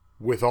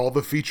With all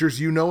the features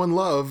you know and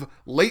love,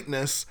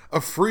 lateness, a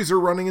freezer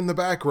running in the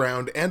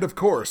background, and of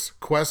course,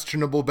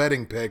 questionable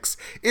betting picks,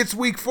 it's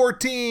week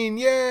 14!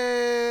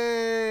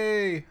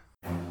 Yay!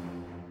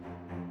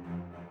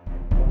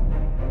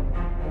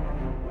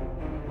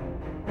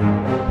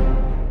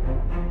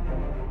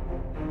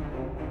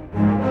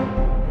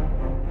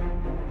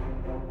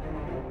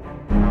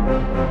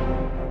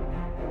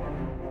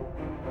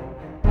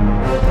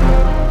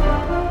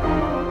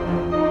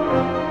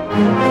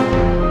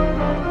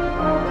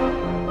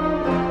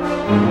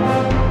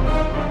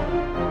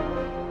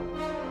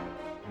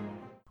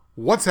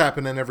 What's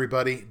happening,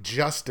 everybody?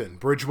 Justin,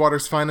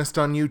 Bridgewater's finest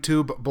on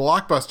YouTube,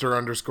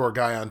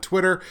 Blockbuster_guy on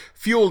Twitter,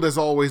 fueled as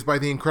always by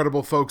the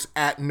incredible folks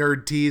at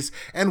NerdTees,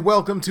 and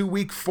welcome to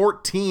week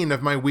 14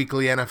 of my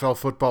weekly NFL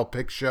football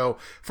pick show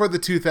for the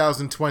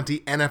 2020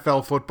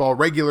 NFL football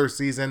regular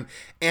season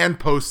and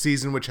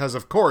postseason, which has,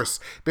 of course,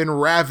 been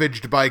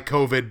ravaged by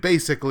COVID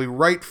basically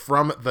right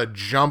from the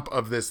jump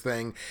of this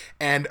thing.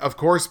 And, of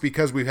course,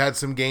 because we've had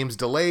some games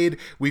delayed,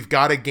 we've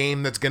got a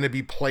game that's going to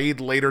be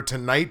played later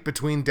tonight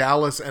between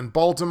Dallas and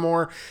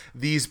Baltimore.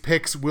 These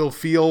picks will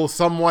feel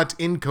somewhat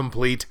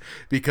incomplete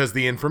because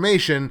the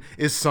information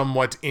is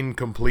somewhat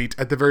incomplete,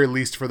 at the very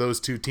least for those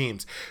two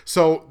teams.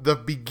 So the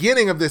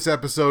beginning of this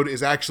episode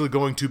is actually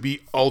going to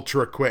be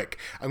ultra quick.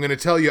 I'm going to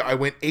tell you I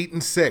went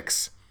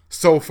 8-6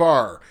 so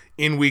far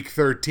in week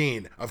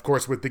 13, of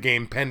course with the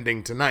game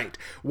pending tonight.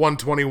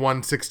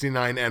 121,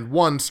 69, and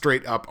 1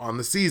 straight up on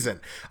the season.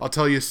 I'll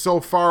tell you,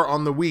 so far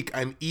on the week,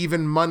 I'm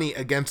even money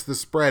against the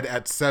spread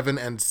at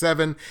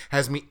 7-7,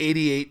 has me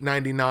 88,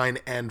 99,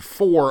 and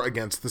 4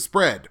 against the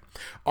spread.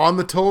 On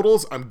the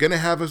totals, I'm going to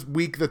have a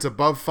week that's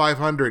above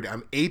 500.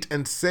 I'm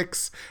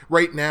 8-6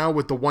 right now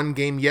with the one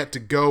game yet to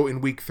go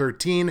in week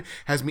 13.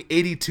 Has me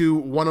 82,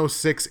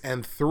 106,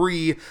 and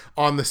 3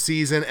 on the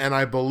season, and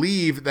I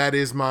believe that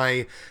is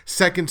my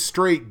second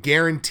straight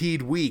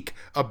guaranteed week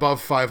above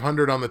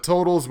 500 on the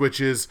totals, which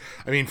is,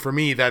 I mean, for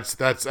me, that's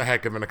a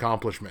heck of an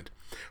accomplishment.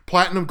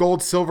 Platinum,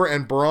 gold, silver,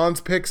 and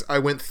bronze picks, I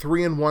went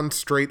 3-1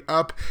 straight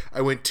up.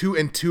 I went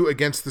 2-2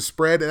 against the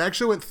spread, and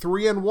actually went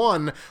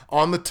 3-1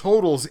 on the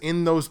totals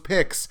in those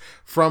picks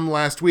from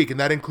last week, and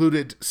that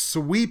included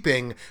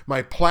sweeping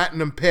my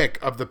platinum pick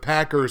of the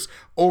Packers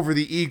over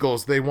the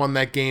Eagles. They won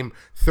that game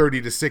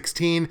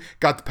 30-16,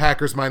 got the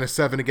Packers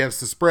 -7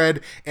 against the spread,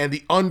 and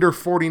the under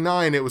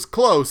 49, it was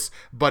close,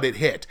 but it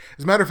hit.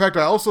 As a matter of fact,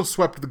 I also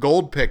swept the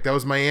gold pick. That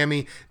was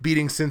Miami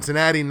beating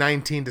Cincinnati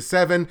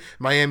 19-7.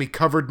 Miami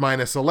covered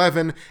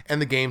 -11,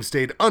 and the game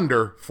stayed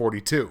under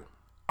 42.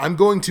 I'm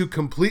going to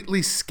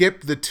completely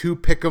skip the two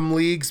pick'em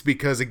leagues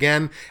because,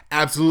 again,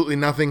 absolutely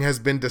nothing has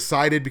been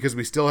decided because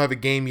we still have a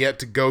game yet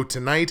to go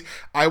tonight.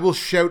 I will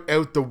shout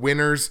out the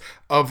winners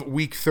of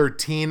week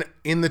 13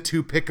 in the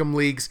two pick'em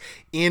leagues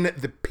in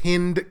the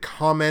pinned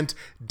comment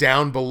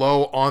down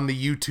below on the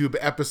YouTube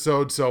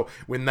episode. So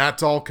when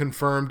that's all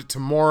confirmed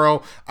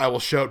tomorrow, I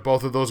will shout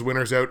both of those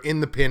winners out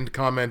in the pinned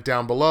comment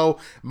down below.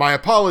 My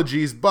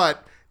apologies,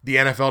 but the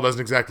NFL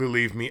doesn't exactly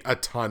leave me a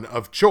ton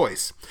of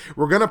choice.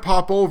 We're going to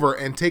pop over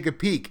and take a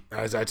peek.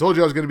 As I told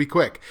you, I was going to be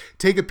quick.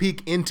 Take a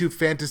peek into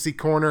Fantasy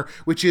Corner,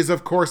 which is,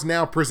 of course,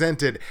 now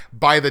presented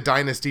by the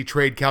Dynasty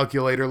Trade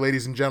Calculator,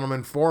 ladies and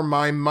gentlemen, for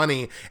my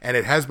money, and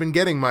it has been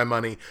getting my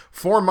money.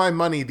 For my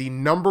money, the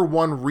number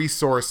one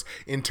resource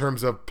in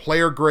terms of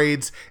player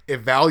grades,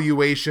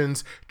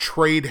 evaluations,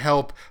 trade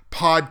help,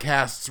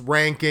 podcasts,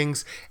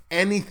 rankings,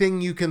 anything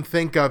you can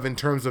think of in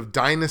terms of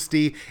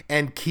dynasty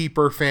and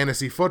keeper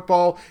fantasy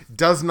football.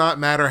 Does not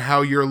matter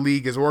how your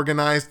league is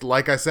organized.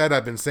 Like I said,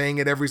 I've been saying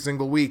it every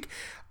single week.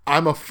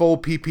 I'm a full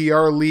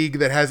PPR league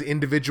that has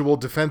individual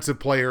defensive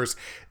players.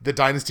 The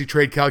Dynasty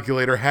Trade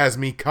Calculator has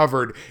me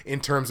covered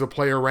in terms of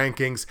player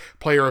rankings,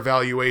 player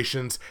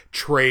evaluations,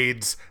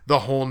 trades, the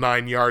whole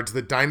 9 yards.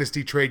 The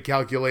Dynasty Trade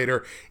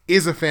Calculator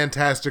is a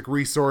fantastic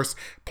resource.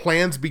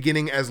 Plans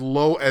beginning as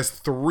low as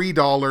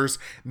 $3.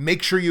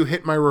 Make sure you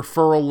hit my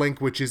referral link,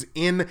 which is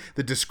in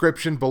the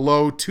description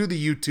below to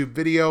the YouTube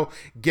video.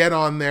 Get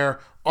on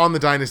there on the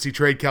Dynasty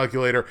Trade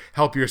Calculator.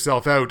 Help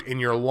yourself out in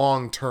your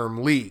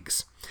long-term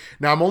leagues.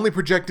 Now, I'm only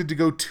projected to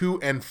go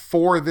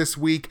 2-4 this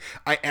week.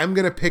 I am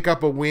going to pick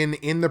up a win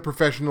in the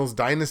Professionals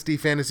Dynasty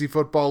Fantasy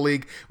Football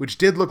League, which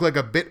did look like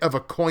a bit of a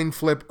coin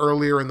flip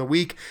earlier in the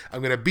week.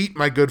 I'm going to beat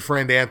my good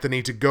friend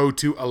Anthony to go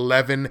to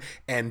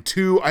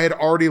 11-2. I had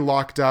already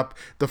locked up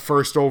the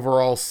first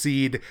overall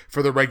seed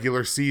for the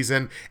regular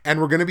season, and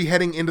we're going to be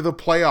heading into the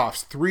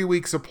playoffs. 3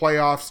 weeks of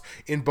playoffs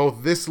in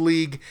both this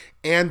league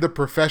and the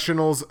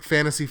Professionals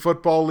Fantasy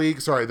Football League,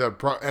 the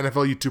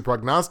NFL YouTube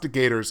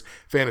Prognosticators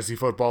Fantasy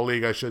Football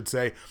League, I should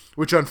say,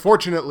 which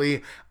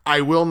unfortunately I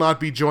will not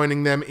be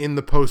joining them in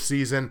the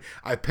postseason.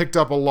 I picked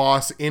up a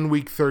loss in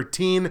week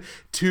 13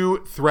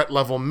 to Threat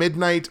Level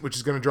Midnight, which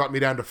is going to drop me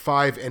down to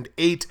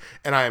 5-8,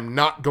 and I am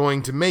not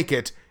going to make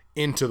it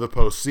into the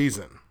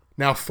postseason.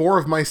 Now, 4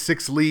 of my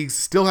 6 leagues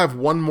still have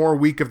one more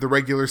week of the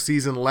regular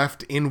season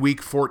left in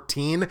week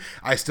 14.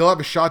 I still have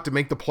a shot to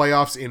make the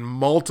playoffs in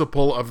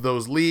multiple of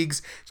those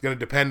leagues. It's going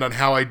to depend on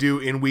how I do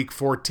in week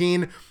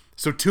 14.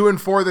 So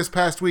 2-4 this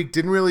past week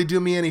didn't really do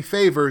me any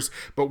favors,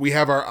 but we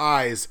have our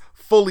eyes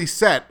fully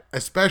set,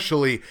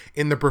 especially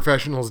in the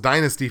Professionals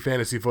Dynasty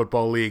Fantasy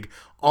Football League,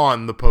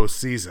 on the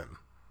postseason.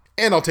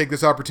 And I'll take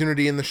this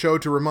opportunity in the show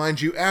to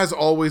remind you, as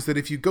always, that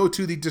if you go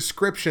to the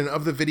description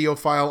of the video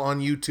file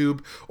on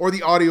YouTube or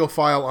the audio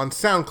file on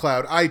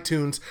SoundCloud,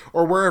 iTunes,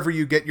 or wherever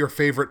you get your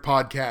favorite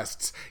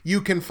podcasts,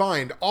 you can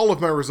find all of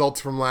my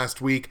results from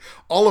last week,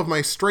 all of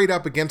my straight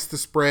up against the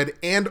spread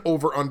and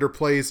over-under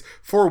plays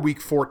for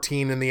Week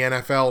 14 in the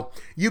NFL.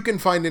 You can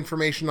find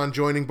information on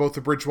joining both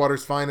the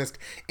Bridgewater's Finest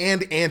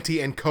and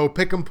Ante & Co.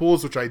 Pick'em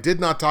pools, which I did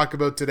not talk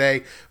about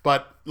today,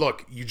 but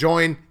look, you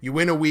join, you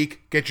win a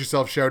week, get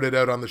yourself shouted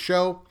out on the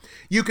show.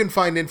 You can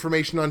find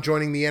information on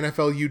joining the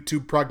NFL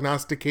YouTube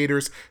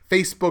Prognosticators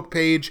Facebook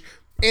page,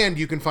 and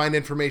you can find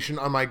information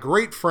on my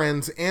great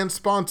friends and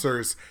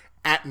sponsors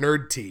at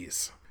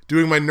NerdTees.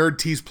 Doing my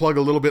NerdTees plug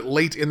a little bit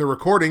late in the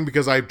recording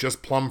because I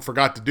just plumb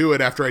forgot to do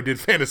it after I did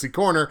Fantasy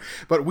Corner,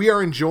 but we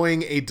are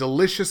enjoying a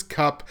delicious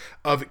cup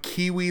of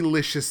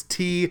Kiwilicious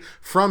tea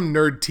from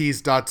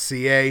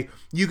nerdteas.ca.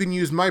 You can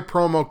use my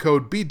promo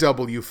code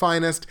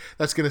BWFinest.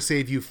 That's going to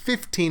save you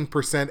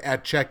 15%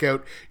 at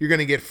checkout. You're going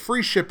to get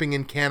free shipping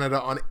in Canada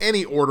on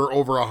any order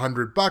over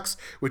 $100,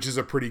 which is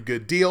a pretty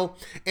good deal.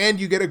 And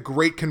you get a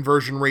great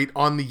conversion rate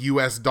on the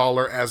US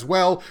dollar as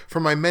well for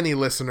my many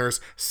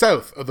listeners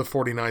south of the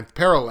 49th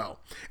parallel.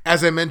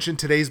 As I mentioned,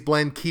 today's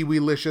blend,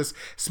 Kiwilicious,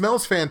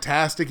 smells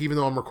fantastic, even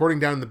though I'm recording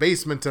down in the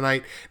basement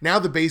tonight. Now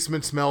the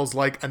basement smells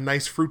like a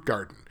nice fruit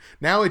garden.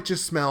 Now it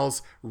just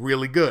smells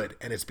really good,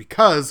 and it's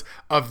because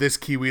of this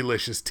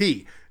Kiwilicious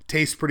tea.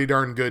 Tastes pretty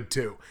darn good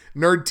too.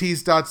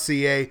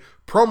 Nerdteas.ca,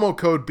 promo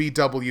code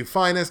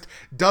BWFinest,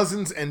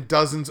 dozens and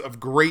dozens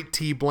of great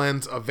tea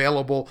blends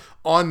available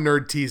on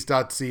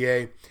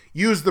nerdteas.ca.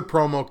 Use the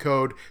promo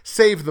code,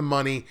 save the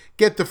money,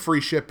 get the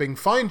free shipping,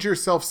 find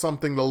yourself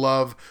something to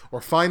love,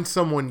 or find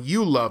someone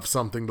you love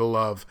something to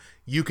love.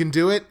 You can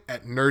do it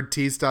at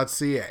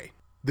nerdteas.ca.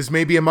 This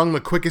may be among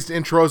the quickest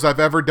intros I've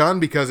ever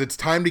done because it's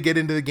time to get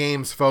into the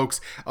games,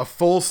 folks. A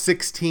full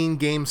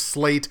 16-game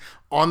slate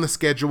on the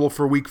schedule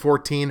for Week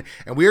 14,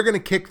 and we are going to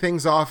kick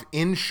things off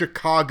in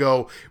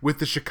Chicago with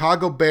the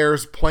Chicago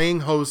Bears playing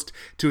host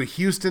to a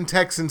Houston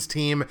Texans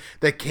team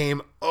that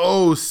came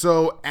oh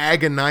so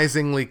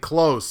agonizingly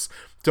close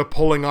to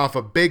pulling off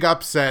a big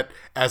upset,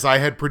 as I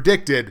had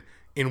predicted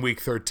in Week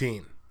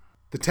 13.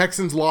 The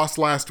Texans' loss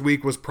last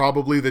week was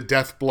probably the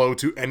death blow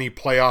to any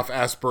playoff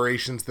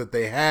aspirations that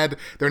they had.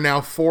 They're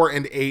now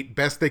 4-8.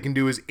 Best they can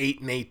do is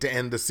 8-8 to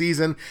end the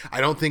season.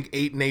 I don't think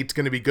 8-8 is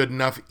going to be good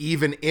enough,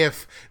 even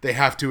if they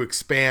have to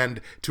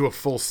expand to a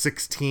full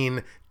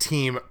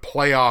 16-team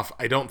playoff.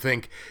 I don't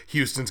think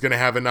Houston's going to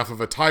have enough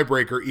of a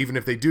tiebreaker, even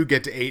if they do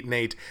get to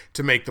 8-8,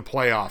 to make the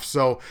playoffs.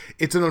 So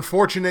it's an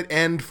unfortunate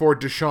end for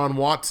Deshaun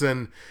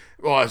Watson.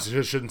 Well, I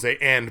shouldn't say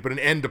end, but an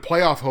end to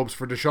playoff hopes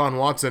for Deshaun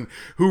Watson,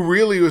 who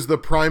really was the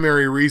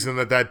primary reason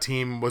that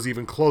team was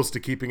even close to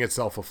keeping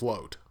itself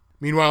afloat.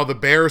 Meanwhile, the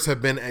Bears have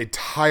been a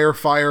tire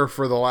fire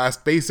for the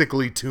last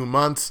basically 2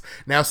 months,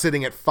 now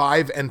sitting at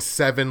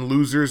 5-7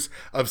 losers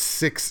of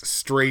 6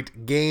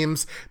 straight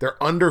games.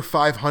 They're under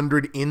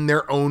 500 in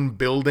their own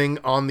building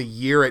on the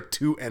year at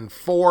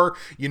 2-4.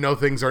 You know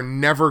things are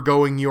never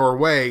going your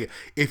way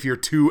if you're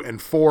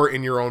 2-4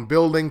 in your own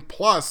building.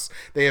 Plus,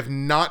 they have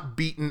not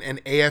beaten an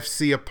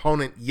AFC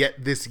opponent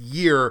yet this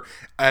year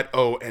at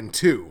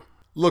 0-2.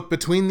 Look,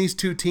 between these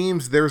two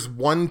teams, there's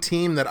one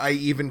team that I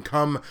even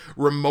come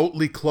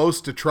remotely close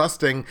to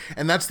trusting,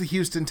 and that's the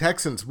Houston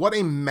Texans. What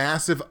a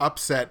massive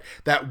upset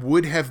that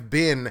would have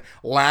been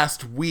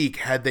last week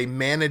had they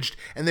managed,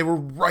 and they were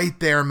right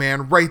there,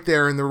 man, right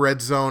there in the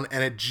red zone,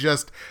 and it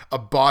just a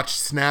botched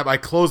snap. I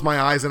close my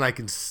eyes and I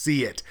can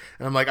see it,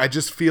 and I'm like, I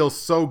just feel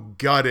so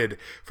gutted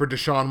for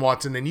Deshaun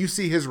Watson, and you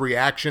see his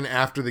reaction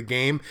after the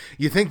game.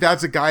 You think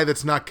that's a guy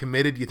that's not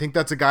committed. You think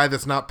that's a guy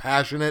that's not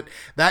passionate.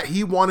 That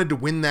he wanted to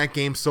win that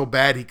game so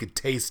bad he could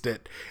taste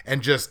it,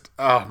 and just,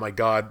 oh my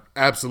God,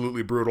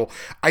 absolutely brutal.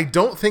 I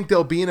don't think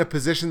they'll be in a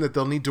position that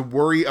they'll need to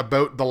worry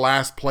about the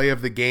last play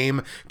of the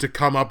game to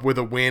come up with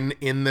a win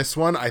in this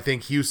one. I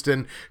think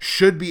Houston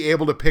should be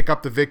able to pick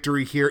up the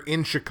victory here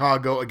in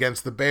Chicago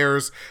against the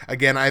Bears.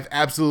 Again, I have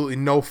absolutely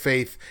no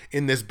faith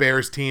in this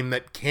Bears team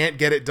that can't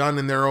get it done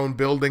in their own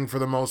building for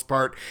the most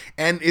part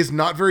and is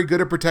not very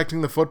good at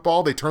protecting the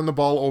football. They turn the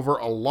ball over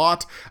a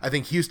lot. I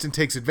think Houston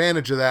takes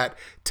advantage of that.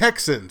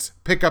 Texans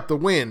pick up the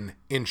win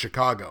in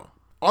Chicago.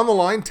 On the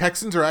line,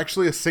 Texans are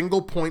actually a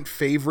single-point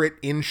favorite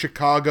in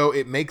Chicago.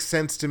 It makes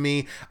sense to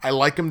me. I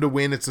like them to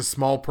win. It's a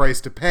small price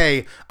to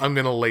pay. I'm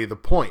going to lay the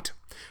point.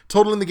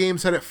 Total in the game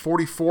set at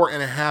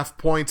 44.5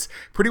 points.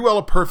 Pretty well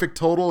a perfect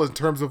total in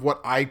terms of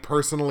what I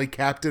personally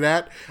capped it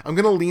at. I'm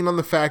going to lean on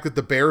the fact that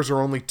the Bears are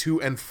only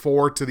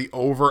 2-4 to the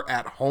over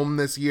at home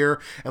this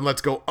year. And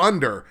let's go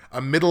under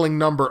a middling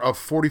number of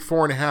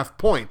 44.5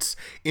 points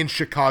in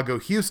Chicago,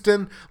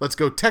 Houston. Let's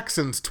go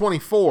Texans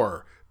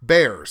 24,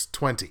 Bears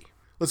 20.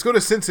 Let's go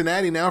to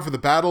Cincinnati now for the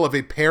battle of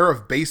a pair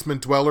of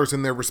basement dwellers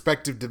in their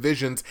respective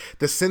divisions.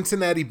 The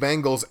Cincinnati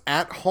Bengals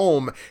at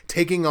home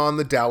taking on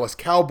the Dallas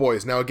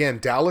Cowboys. Now again,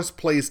 Dallas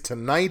plays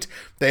tonight.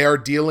 They are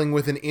dealing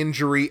with an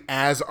injury,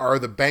 as are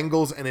the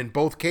Bengals, and in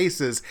both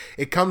cases,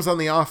 it comes on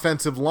the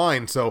offensive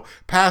line, so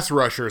pass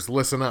rushers,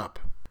 listen up.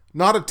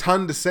 Not a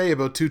ton to say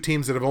about two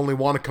teams that have only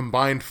won a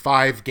combined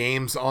 5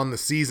 games on the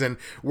season.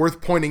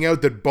 Worth pointing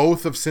out that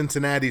both of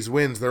Cincinnati's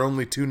wins, they're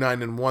only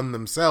 2-9-1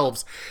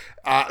 themselves.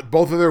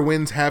 Both of their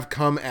wins have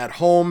come at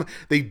home.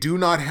 They do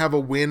not have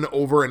a win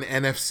over an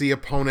NFC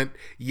opponent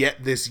yet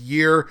this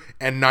year,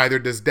 and neither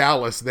does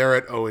Dallas. They're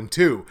at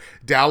 0-2.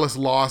 Dallas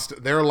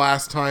lost their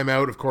last time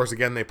out. Of course,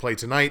 again, they play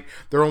tonight.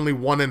 They're only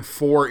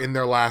 1-4 in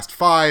their last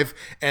 5,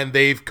 and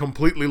they've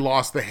completely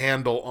lost the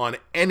handle on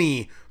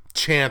any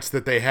chance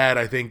that they had,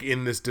 I think,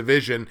 in this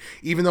division.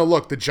 Even though,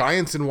 look, the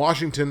Giants in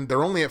Washington,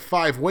 they're only at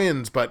 5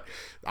 wins, but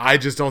I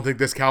just don't think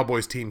this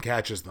Cowboys team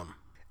catches them.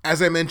 As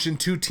I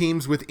mentioned, two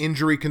teams with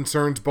injury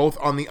concerns, both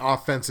on the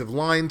offensive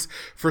lines.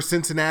 For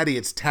Cincinnati,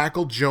 it's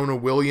tackle Jonah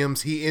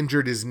Williams. He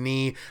injured his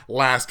knee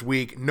last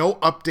week. No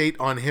update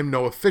on him,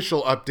 no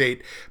official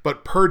update,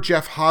 but per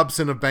Jeff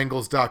Hobson of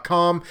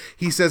Bengals.com,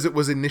 he says it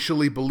was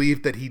initially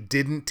believed that he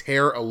didn't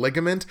tear a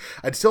ligament.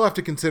 I'd still have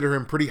to consider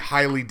him pretty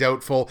highly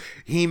doubtful.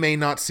 He may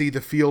not see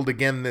the field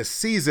again this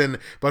season,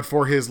 but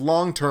for his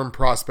long-term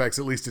prospects,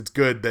 at least it's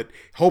good that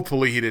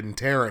hopefully he didn't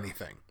tear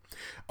anything.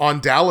 On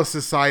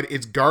Dallas' side,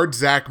 it's guard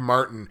Zach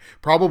Martin,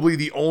 probably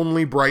the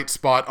only bright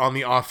spot on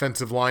the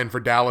offensive line for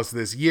Dallas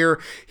this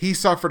year. He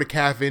suffered a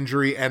calf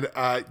injury, and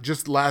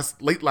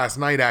late last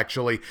night,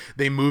 actually,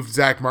 they moved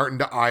Zach Martin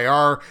to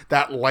IR.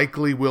 That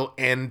likely will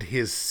end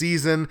his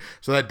season,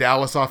 so that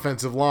Dallas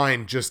offensive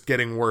line just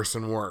getting worse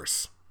and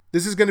worse.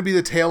 This is going to be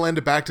the tail end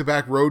of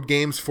back-to-back road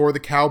games for the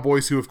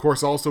Cowboys, who of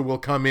course also will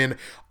come in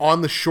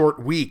on the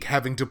short week,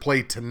 having to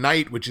play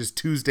tonight, which is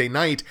Tuesday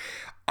night.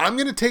 I'm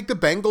going to take the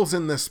Bengals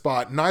in this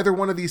spot. Neither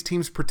one of these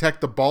teams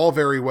protect the ball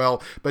very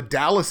well, but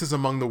Dallas is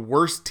among the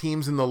worst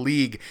teams in the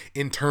league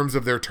in terms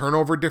of their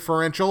turnover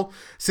differential.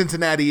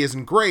 Cincinnati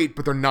isn't great,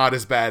 but they're not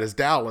as bad as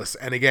Dallas.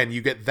 And again,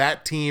 you get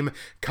that team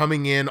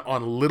coming in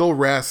on little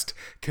rest,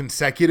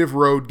 consecutive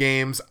road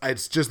games.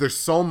 It's just, there's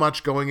so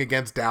much going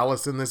against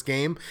Dallas in this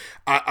game.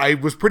 I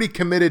was pretty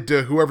committed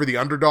to whoever the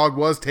underdog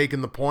was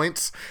taking the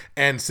points,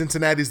 and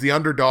Cincinnati's the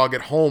underdog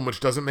at home,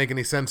 which doesn't make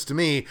any sense to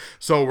me.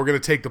 So we're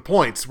going to take the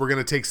points. We're going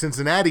to take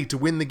Cincinnati to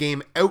win the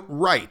game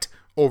outright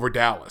over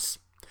Dallas.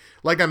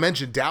 Like I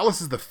mentioned,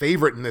 Dallas is the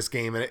favorite in this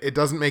game, and it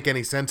doesn't make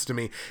any sense to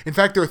me. In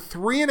fact, they're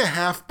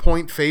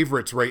 3.5-point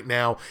favorites right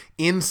now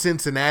in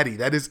Cincinnati.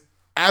 That is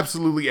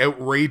absolutely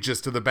outrageous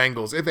to the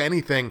Bengals. If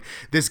anything,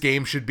 this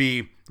game should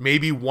be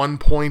maybe 1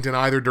 point in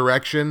either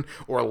direction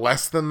or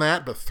less than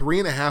that, but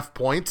 3.5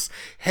 points.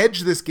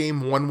 Hedge this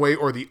game one way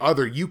or the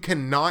other. You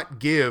cannot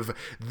give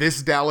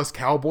this Dallas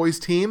Cowboys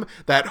team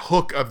that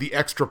hook of the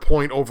extra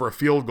point over a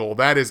field goal.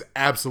 That is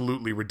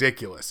absolutely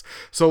ridiculous.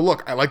 So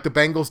look, I like the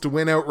Bengals to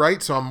win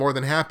outright, so I'm more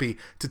than happy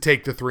to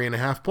take the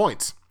 3.5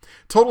 points.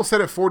 Total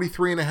set at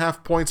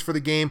 43.5 points for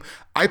the game.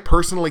 I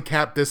personally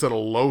capped this at a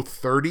low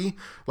 30.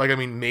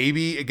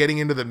 Maybe getting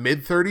into the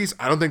mid 30s.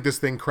 I don't think this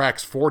thing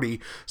cracks 40.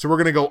 So we're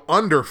going to go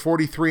under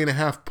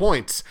 43.5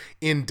 points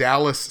in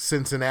Dallas,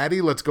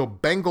 Cincinnati. Let's go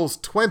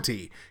Bengals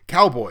 20,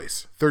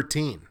 Cowboys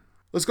 13.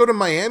 Let's go to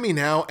Miami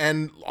now,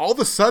 and all of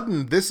a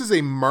sudden, this is a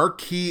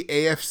marquee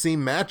AFC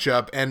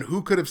matchup, and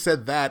who could have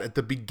said that at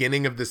the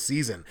beginning of the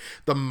season?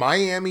 The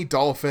Miami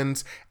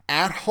Dolphins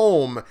at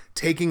home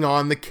taking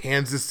on the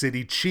Kansas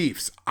City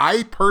Chiefs.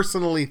 I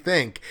personally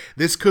think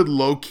this could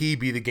low-key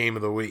be the game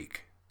of the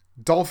week.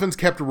 Dolphins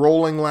kept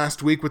rolling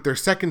last week with their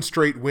second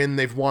straight win.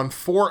 They've won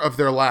 4 of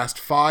their last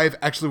 5.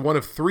 Actually, one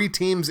of 3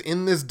 teams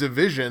in this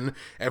division,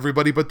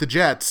 everybody but the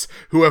Jets,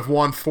 who have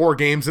won 4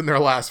 games in their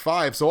last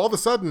 5. So all of a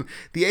sudden,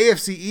 the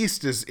AFC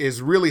East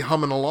is really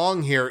humming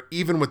along here,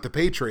 even with the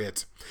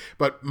Patriots.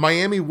 But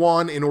Miami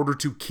won in order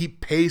to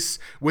keep pace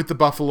with the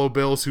Buffalo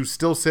Bills, who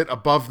still sit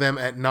above them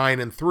at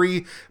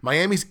 9-3.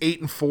 Miami's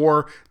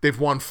 8-4. They've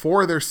won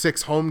 4 of their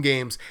 6 home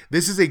games.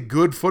 This is a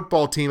good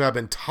football team. I've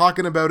been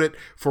talking about it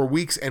for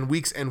weeks and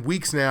weeks and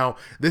weeks now.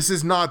 This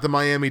is not the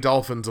Miami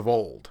Dolphins of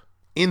old.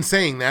 In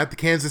saying that, the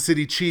Kansas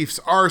City Chiefs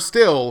are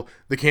still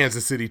the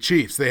Kansas City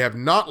Chiefs. They have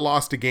not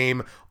lost a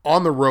game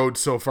on the road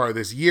so far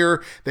this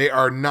year. They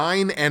are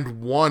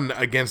 9-1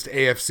 against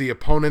AFC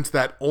opponents.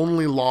 That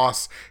only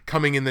loss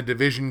coming in the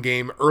division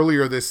game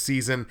earlier this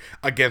season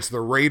against the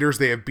Raiders.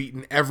 They have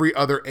beaten every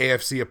other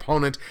AFC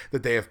opponent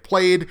that they have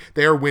played.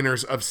 They are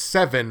winners of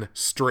 7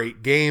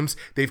 straight games.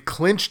 They've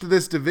clinched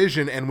this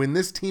division, and when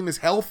this team is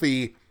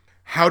healthy,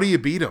 how do you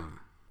beat them?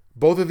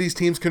 Both of these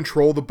teams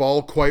control the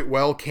ball quite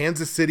well.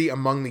 Kansas City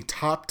among the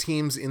top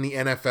teams in the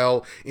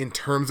NFL in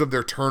terms of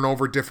their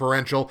turnover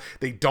differential.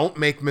 They don't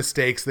make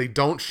mistakes. They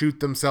don't shoot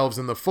themselves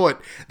in the foot.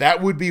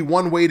 That would be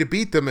one way to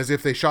beat them, as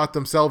if they shot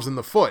themselves in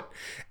the foot.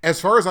 As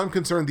far as I'm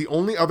concerned, the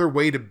only other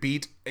way to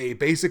beat a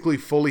basically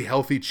fully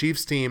healthy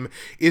Chiefs team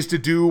is to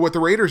do what the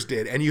Raiders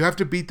did, and you have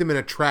to beat them in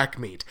a track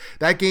meet.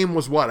 That game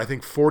was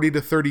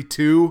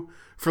 40-32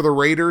 for the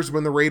Raiders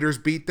when the Raiders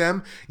beat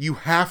them. You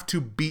have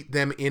to beat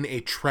them in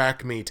a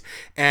track meet.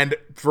 And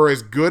for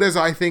as good as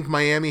I think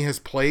Miami has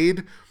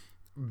played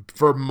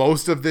for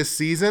most of this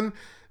season,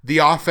 the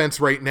offense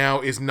right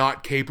now is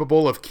not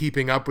capable of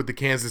keeping up with the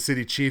Kansas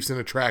City Chiefs in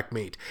a track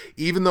meet.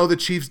 Even though the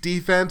Chiefs'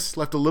 defense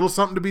left a little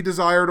something to be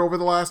desired over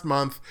the last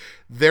month,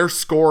 they're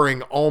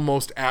scoring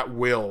almost at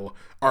will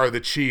are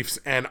the Chiefs,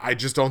 and I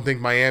just don't think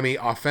Miami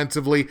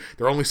offensively,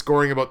 they're only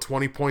scoring about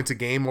 20 points a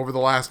game over the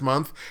last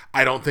month.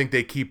 I don't think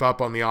they keep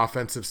up on the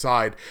offensive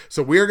side.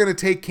 So we're going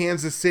to take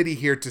Kansas City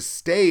here to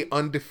stay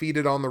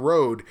undefeated on the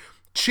road.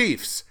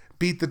 Chiefs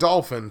beat the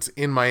Dolphins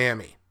in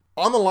Miami.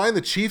 On the line,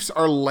 the Chiefs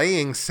are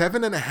laying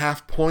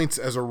 7.5 points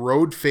as a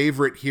road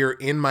favorite here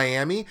in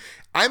Miami.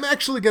 I'm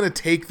actually going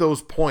to take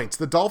those points.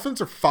 The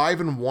Dolphins are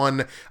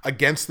 5-1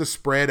 against the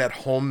spread at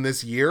home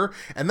this year,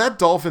 and that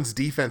Dolphins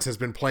defense has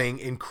been playing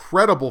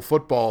incredible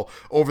football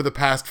over the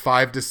past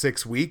 5 to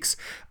 6 weeks.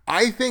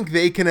 I think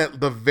they can at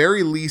the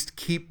very least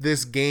keep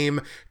this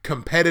game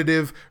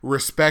competitive,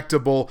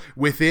 respectable,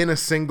 within a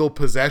single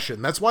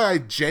possession. That's why I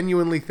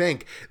genuinely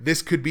think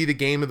this could be the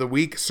game of the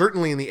week,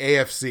 certainly in the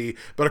AFC,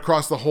 but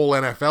across the whole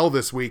NFL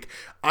this week.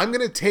 I'm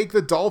going to take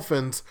the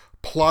Dolphins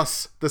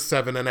plus the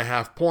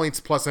 7.5 points.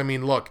 Plus, I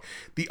mean, look,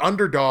 the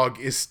underdog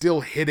is still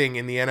hitting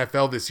in the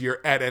NFL this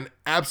year at an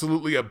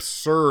absolutely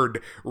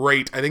absurd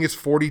rate. I think it's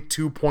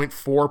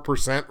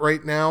 42.4%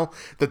 right now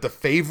that the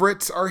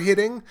favorites are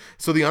hitting.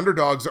 So the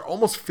underdogs are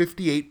almost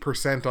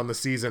 58% on the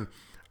season.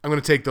 I'm going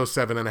to take those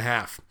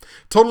 7.5.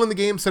 Total in the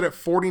game set at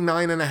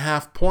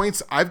 49.5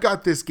 points. I've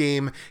got this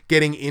game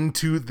getting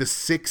into the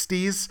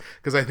 60s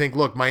because I think,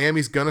 look,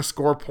 Miami's going to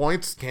score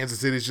points.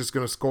 Kansas City's just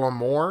going to score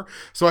more.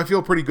 So I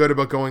feel pretty good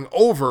about going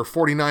over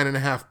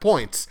 49.5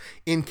 points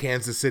in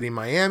Kansas City,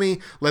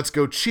 Miami. Let's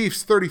go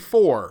Chiefs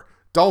 34,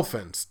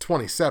 Dolphins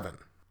 27.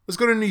 Let's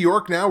go to New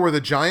York now, where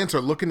the Giants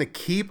are looking to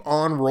keep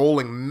on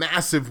rolling.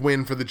 Massive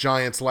win for the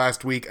Giants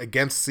last week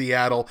against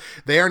Seattle.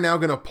 They are now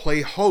going to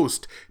play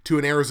host to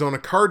an Arizona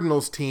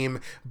Cardinals team.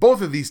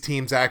 Both of these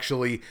teams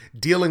actually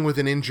dealing with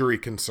an injury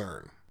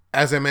concern.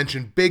 As I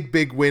mentioned,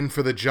 big win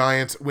for the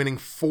Giants, winning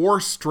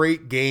 4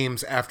 straight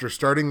games after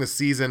starting the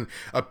season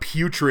a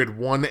putrid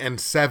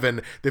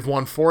 1-7. They've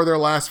won 4 of their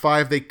last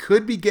 5. They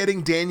could be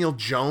getting Daniel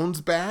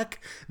Jones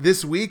back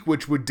this week,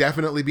 which would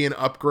definitely be an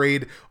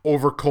upgrade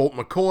over Colt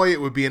McCoy.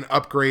 It would be an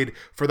upgrade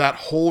for that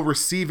whole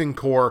receiving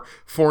core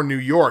for New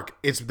York.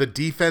 The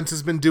defense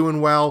has been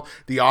doing well.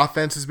 The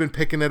offense has been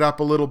picking it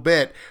up a little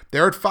bit.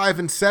 They're at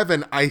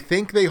 5-7. I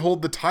think they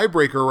hold the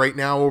tiebreaker right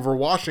now over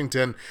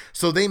Washington,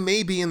 so they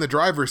may be in the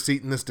driver's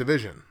seat in this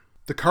division.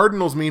 The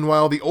Cardinals,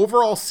 meanwhile, the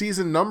overall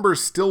season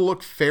numbers still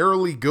look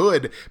fairly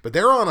good, but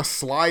they're on a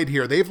slide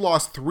here. They've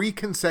lost 3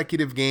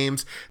 consecutive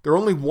games. They're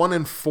only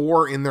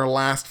 1-4 in their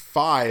last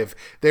 5.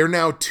 They're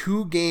now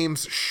 2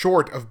 games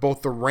short of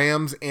both the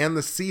Rams and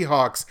the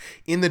Seahawks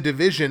in the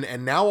division,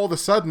 and now all of a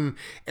sudden,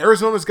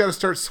 Arizona's got to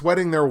start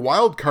sweating their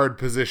wild card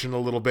position a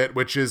little bit,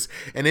 which is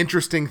an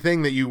interesting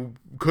thing that you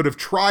could have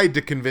tried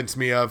to convince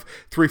me of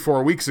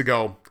 3-4 weeks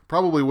ago.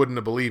 Probably wouldn't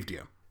have believed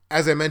you.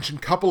 As I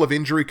mentioned, couple of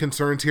injury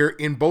concerns here.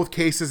 In both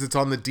cases, it's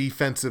on the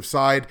defensive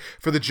side.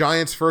 For the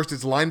Giants first,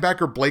 it's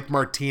linebacker Blake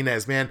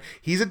Martinez. Man,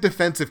 he's a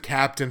defensive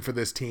captain for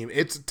this team.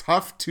 It's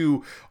tough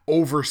to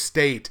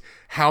overstate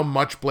how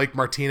much Blake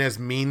Martinez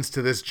means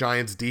to this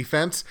Giants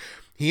defense.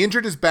 He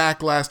injured his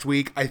back last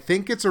week. I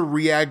think it's a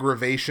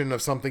re-aggravation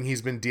of something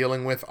he's been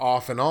dealing with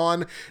off and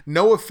on.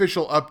 No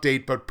official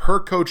update, but per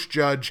Coach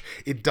Judge,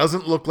 it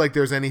doesn't look like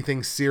there's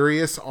anything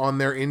serious on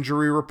their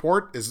injury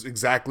report, is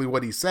exactly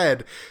what he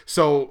said.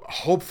 So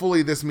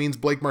hopefully this means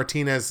Blake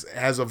Martinez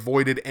has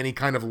avoided any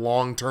kind of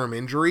long-term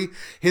injury.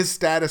 His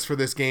status for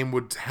this game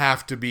would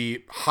have to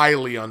be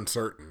highly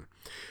uncertain.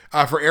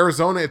 For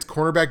Arizona, it's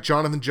cornerback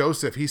Jonathan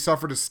Joseph. He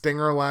suffered a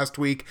stinger last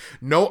week.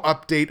 No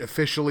update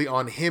officially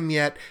on him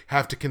yet.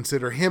 Have to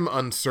consider him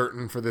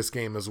uncertain for this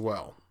game as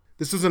well.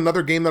 This is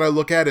another game that I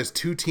look at as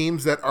 2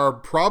 teams that are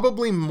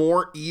probably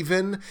more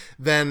even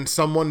than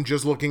someone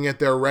just looking at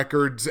their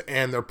records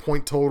and their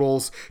point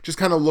totals, just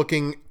kind of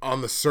looking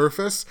on the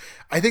surface.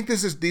 I think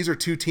these are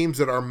 2 teams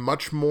that are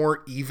much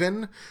more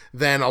even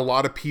than a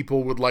lot of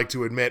people would like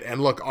to admit.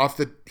 And look, off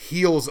the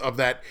heels of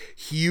that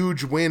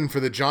huge win for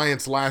the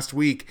Giants last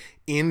week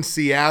in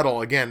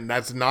Seattle, again,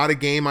 that's not a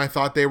game I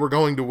thought they were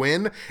going to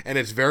win, and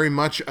it's very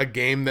much a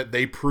game that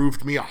they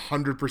proved me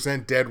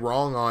 100% dead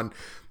wrong on.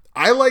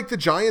 I like the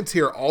Giants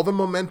here. All the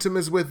momentum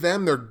is with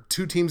them. They're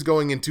 2 teams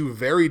going in 2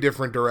 very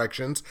different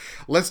directions.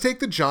 Let's take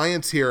the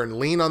Giants here and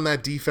lean on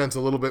that defense a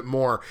little bit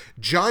more.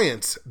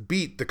 Giants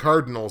beat the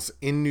Cardinals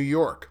in New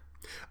York.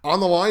 On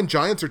the line,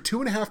 Giants are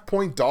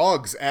 2.5-point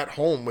dogs at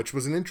home, which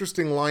was an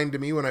interesting line to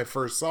me when I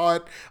first saw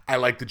it. I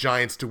like the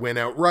Giants to win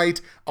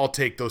outright. I'll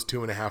take those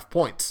 2.5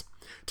 points.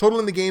 Total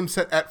in the game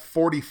set at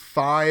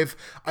 45.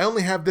 I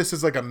only have this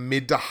as like a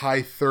mid to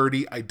high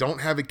 30. I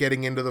don't have it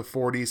getting into the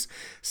 40s.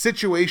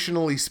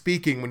 Situationally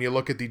speaking, when you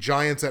look at the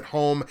Giants at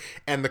home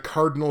and the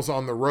Cardinals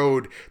on the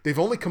road, they've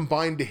only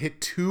combined to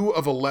hit 2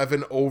 of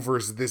 11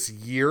 overs this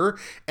year,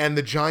 and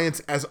the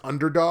Giants as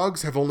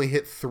underdogs have only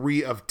hit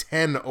 3 of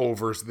 10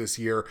 overs this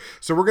year.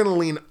 So we're going to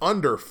lean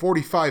under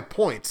 45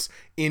 points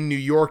in New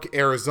York,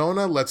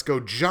 Arizona. Let's go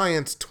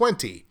Giants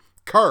 20,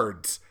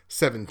 Cards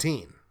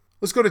 17.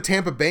 Let's go to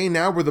Tampa Bay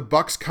now, where the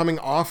Bucs, coming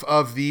off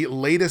of the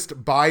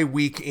latest bye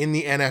week in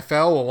the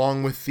NFL,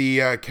 along with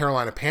the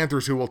Carolina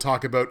Panthers, who we'll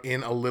talk about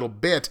in a little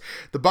bit.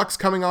 The Bucs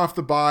coming off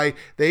the bye,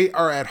 they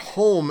are at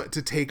home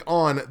to take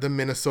on the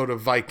Minnesota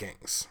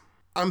Vikings.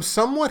 I'm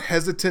somewhat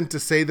hesitant to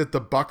say that the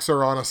Bucs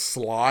are on a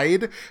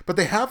slide, but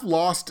they have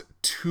lost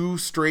 2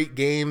 straight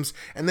games,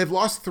 and they've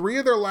lost 3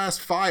 of their last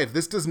 5.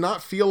 This does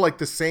not feel like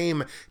the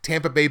same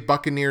Tampa Bay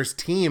Buccaneers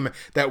team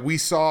that we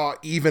saw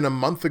even a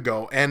month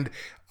ago. And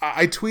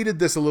I tweeted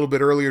this a little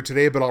bit earlier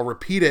today, but I'll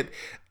repeat it.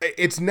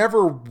 It's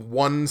never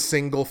one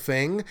single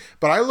thing,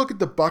 but I look at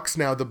the Bucs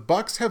now. The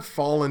Bucs have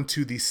fallen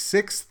to the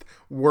 6th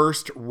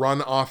worst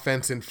run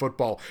offense in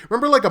football.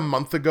 Remember, like a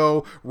month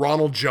ago,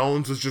 Ronald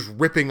Jones was just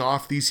ripping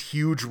off these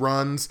huge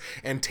runs,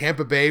 and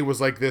Tampa Bay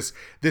was like this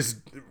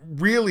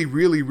really,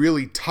 really,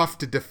 really tough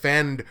to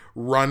defend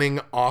running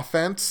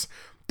offense?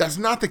 That's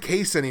not the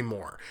case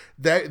anymore.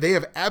 They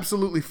have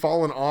absolutely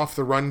fallen off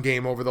the run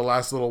game over the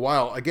last little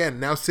while. Again,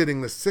 now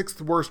sitting the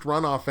 6th worst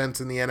run offense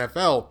in the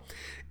NFL.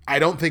 I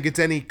don't think it's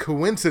any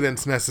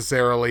coincidence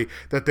necessarily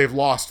that they've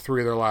lost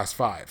 3 of their last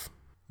 5.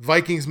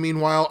 Vikings,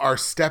 meanwhile, are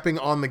stepping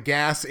on the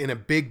gas in a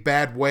big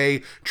bad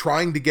way,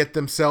 trying to get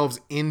themselves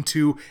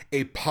into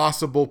a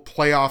possible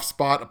playoff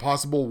spot, a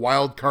possible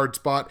wild card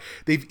spot.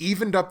 They've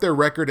evened up their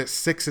record at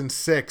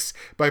 6-6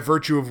 by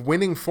virtue of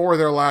winning 4 of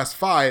their last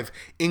 5,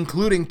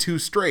 including 2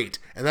 straight.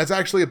 And that's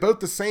actually about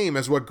the same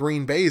as what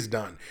Green Bay's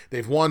done.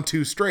 They've won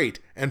 2 straight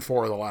and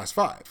 4 of the last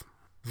 5.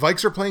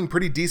 Vikes are playing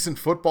pretty decent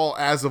football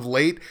as of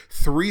late,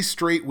 3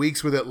 straight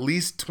weeks with at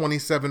least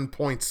 27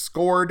 points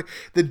scored.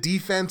 The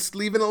defense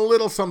leaving a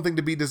little something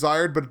to be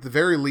desired, but at the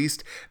very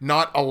least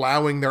not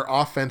allowing their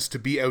offense to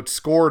be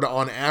outscored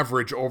on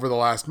average over the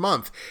last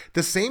month.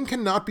 The same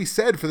cannot be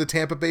said for the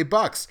Tampa Bay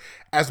Bucs.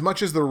 As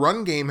much as the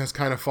run game has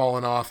kind of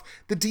fallen off,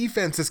 the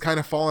defense has kind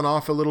of fallen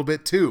off a little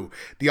bit too.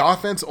 The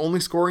offense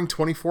only scoring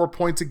 24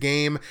 points a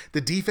game,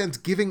 the defense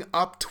giving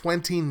up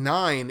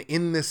 29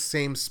 in this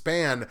same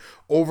span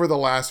over the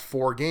last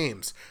 4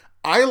 games.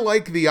 I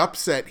like the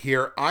upset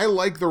here. I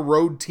like the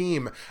road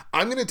team.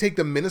 I'm going to take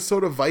the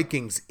Minnesota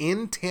Vikings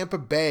in Tampa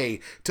Bay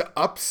to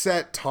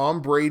upset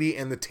Tom Brady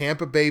and the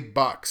Tampa Bay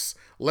Bucs.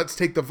 Let's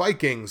take the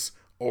Vikings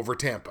over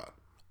Tampa.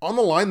 On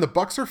the line, the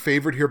Bucs are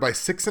favored here by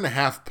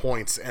 6.5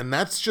 points, and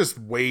that's just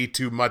way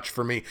too much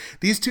for me.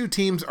 These two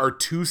teams are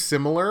too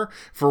similar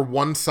for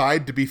one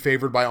side to be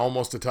favored by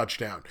almost a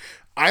touchdown.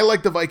 I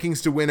like the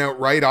Vikings to win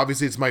outright.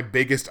 Obviously, it's my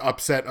biggest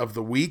upset of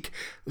the week,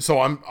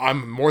 so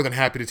I'm more than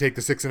happy to take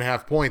the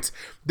 6.5 points.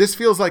 This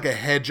feels like a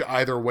hedge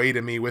either way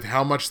to me with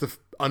how much the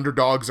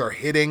underdogs are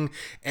hitting,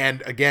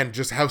 and again,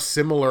 just how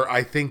similar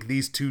I think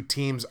these two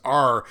teams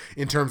are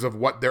in terms of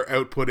what their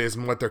output is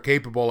and what they're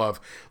capable of.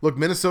 Look,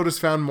 Minnesota's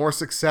found more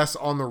success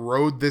on the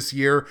road this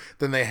year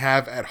than they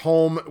have at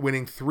home,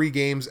 winning 3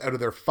 games out of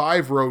their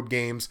 5 road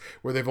games,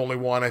 where they've only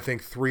won, I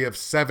think, 3 of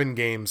 7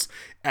 games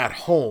at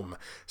home.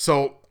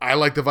 So I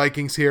like the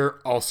Vikings here.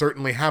 I'll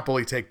certainly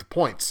happily take the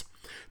points.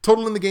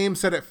 Total in the game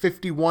set at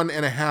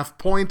 51.5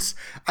 points.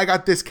 I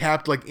got this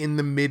capped like in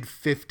the mid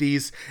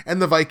 50s,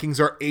 and the Vikings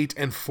are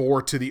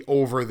 8-4 to the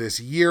over this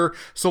year.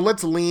 So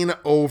let's lean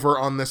over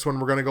on this one.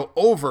 We're going to go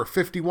over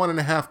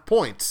 51.5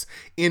 points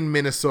in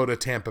Minnesota,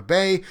 Tampa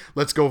Bay.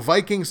 Let's go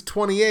Vikings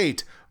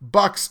 28,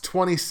 Bucs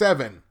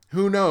 27.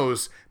 Who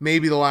knows?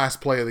 Maybe the last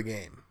play of the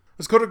game.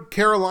 Let's go to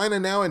Carolina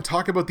now and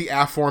talk about the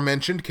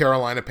aforementioned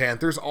Carolina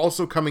Panthers,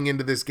 also coming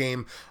into this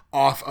game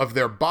off of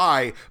their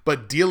bye,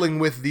 but dealing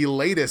with the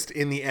latest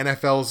in the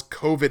NFL's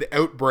COVID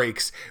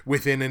outbreaks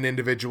within an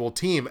individual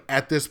team.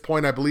 At this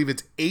point, I believe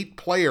it's 8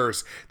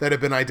 players that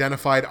have been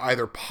identified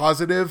either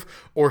positive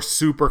or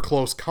super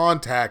close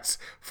contacts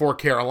for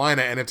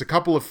Carolina, and it's a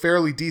couple of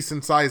fairly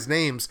decent-sized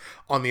names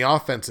on the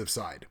offensive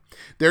side.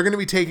 They're going to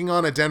be taking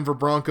on a Denver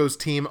Broncos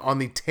team on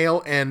the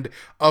tail end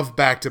of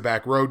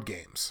back-to-back road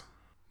games.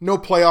 No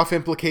playoff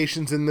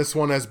implications in this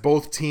one, as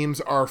both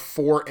teams are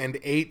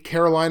 4-8.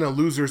 Carolina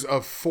losers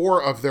of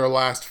 4 of their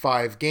last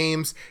 5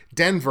 games.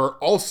 Denver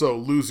also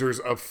losers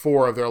of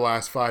 4 of their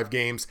last 5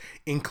 games,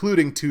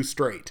 including 2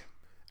 straight.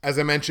 As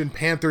I mentioned,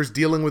 Panthers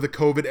dealing with a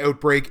COVID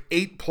outbreak,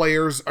 8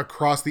 players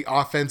across the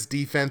offense,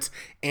 defense,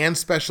 and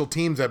special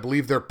teams. I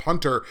believe their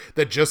punter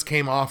that just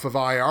came off of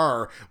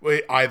IR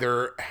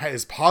either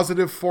is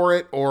positive for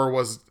it or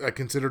was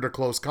considered a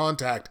close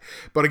contact.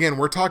 But again,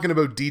 we're talking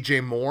about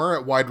DJ Moore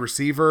at wide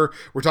receiver.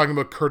 We're talking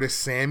about Curtis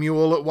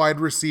Samuel at wide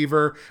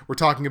receiver. We're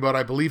talking about,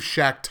 I believe,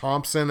 Shaq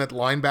Thompson at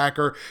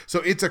linebacker. So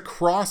it's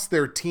across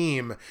their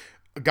team.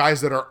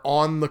 guys that are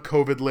on the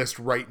COVID list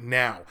right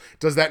now.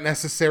 Does that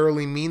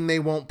necessarily mean they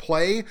won't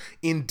play?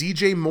 In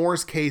DJ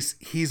Moore's case,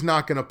 he's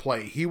not going to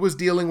play. He was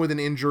dealing with an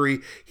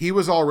injury. He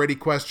was already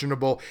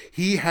questionable.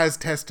 He has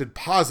tested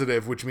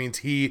positive, which means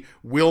he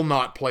will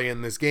not play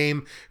in this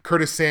game.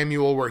 Curtis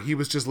Samuel, where he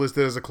was just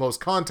listed as a close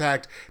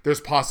contact, there's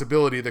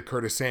possibility that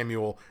Curtis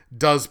Samuel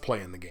does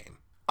play in the game.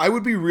 I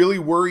would be really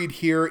worried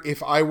here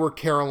if I were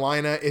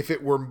Carolina, if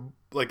it were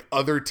like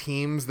other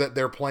teams that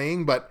they're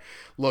playing, but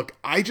look,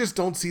 I just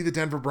don't see the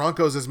Denver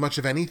Broncos as much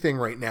of anything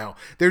right now.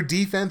 Their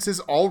defense is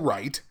all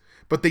right,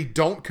 but they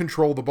don't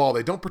control the ball.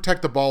 They don't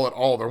protect the ball at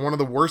all. They're one of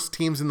the worst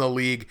teams in the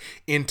league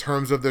in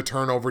terms of their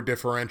turnover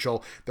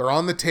differential. They're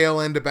on the tail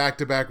end of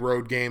back-to-back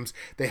road games.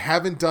 They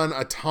haven't done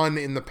a ton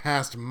in the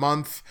past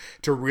month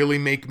to really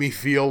make me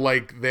feel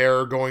like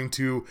they're going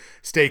to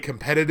stay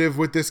competitive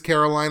with this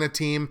Carolina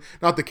team.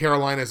 Not that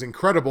Carolina is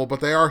incredible, but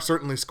they are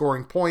certainly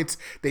scoring points.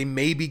 They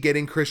may be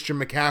getting Christian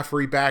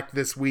McCaffrey back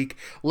this week.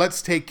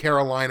 Let's take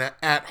Carolina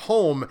at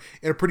home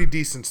in a pretty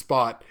decent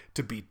spot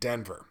to beat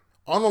Denver.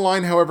 On the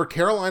line, however,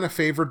 Carolina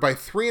favored by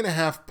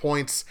 3.5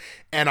 points,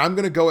 and I'm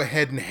going to go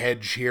ahead and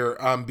hedge here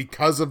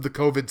because of the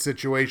COVID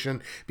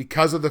situation,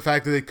 because of the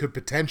fact that they could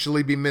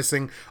potentially be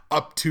missing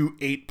up to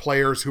 8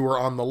 players who are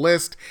on the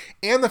list,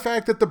 and the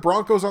fact that the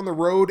Broncos on the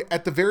road,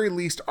 at the very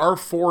least, are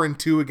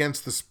 4-2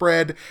 against the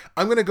spread.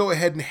 I'm going to go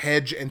ahead and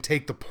hedge and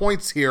take the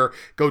points here,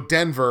 go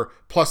Denver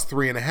plus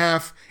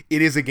 3.5.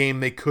 It is a game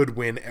they could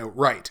win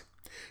outright.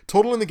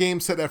 Total in the game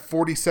set at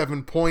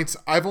 47 points.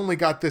 I've only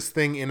got this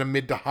thing in a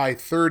mid to high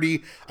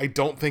 30. I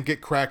don't think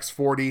it cracks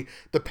 40.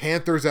 The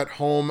Panthers at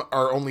home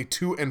are only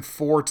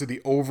 2-4 to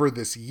the over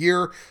this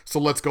year. So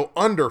let's go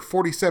under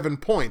 47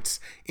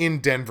 points in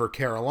Denver,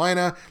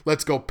 Carolina.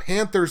 Let's go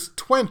Panthers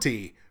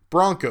 20,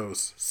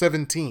 Broncos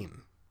 17.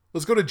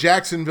 Let's go to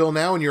Jacksonville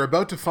now, and you're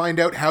about to find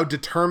out how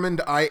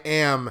determined I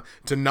am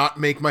to not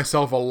make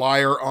myself a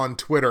liar on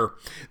Twitter.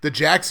 The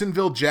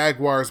Jacksonville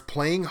Jaguars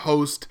playing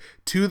host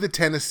to the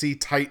Tennessee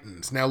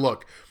Titans. Now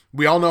look,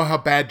 we all know how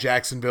bad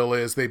Jacksonville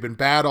is. They've been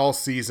bad all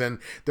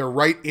season. They're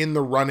right in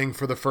the running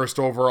for the first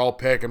overall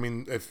pick. I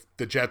mean, if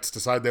the Jets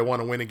decide they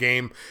want to win a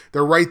game,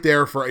 they're right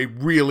there for a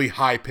really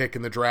high pick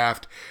in the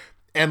draft.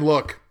 And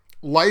look,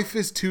 life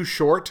is too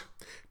short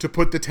to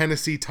put the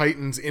Tennessee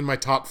Titans in my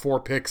top 4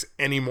 picks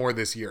anymore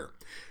this year.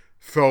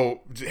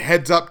 So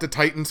heads up to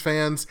Titans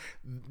fans,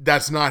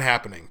 that's not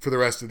happening for the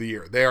rest of the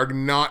year. They are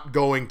not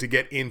going to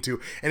get into,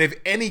 and if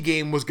any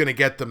game was going to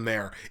get them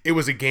there, it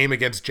was a game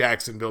against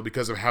Jacksonville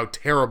because of how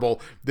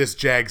terrible this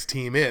Jags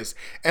team is.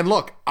 And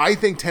look, I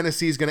think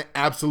Tennessee is going to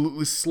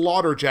absolutely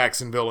slaughter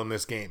Jacksonville in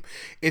this game.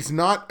 It's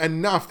not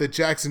enough that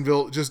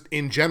Jacksonville just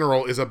in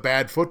general is a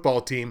bad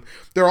football team.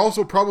 They're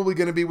also probably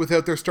going to be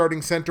without their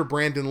starting center,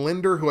 Brandon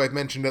Linder, who I've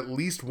mentioned at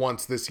least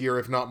once this year,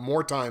 if not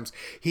more times.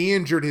 He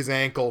injured his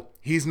ankle.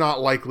 He's not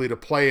likely to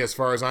play as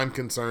far as I'm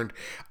concerned.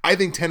 I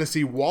think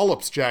Tennessee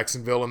wallops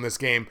Jacksonville in this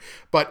game,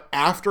 but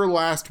after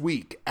last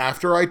week,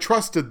 after I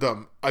trusted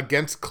them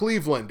against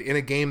Cleveland in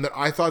a game that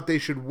I thought they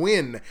should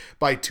win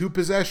by 2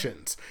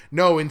 possessions,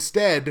 no,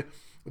 instead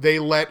they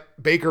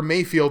let Baker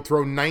Mayfield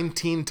throw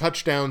 19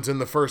 touchdowns in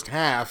the first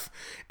half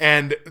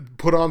and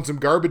put on some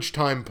garbage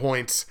time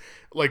points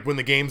like when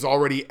the game's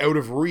already out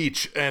of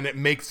reach, and it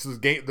makes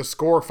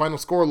the final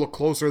score look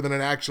closer than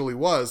it actually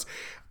was.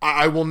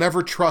 I will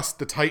never trust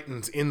the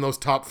Titans in those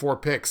top 4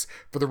 picks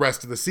for the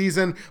rest of the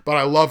season, but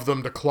I love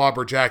them to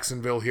clobber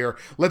Jacksonville here.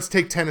 Let's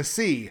take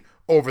Tennessee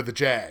over the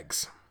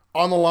Jags.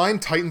 On the line,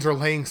 Titans are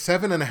laying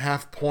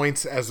 7.5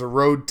 points as a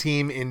road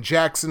team in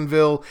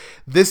Jacksonville.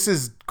 This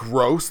is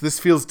gross. This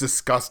feels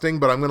disgusting,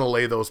 but I'm going to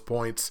lay those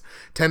points.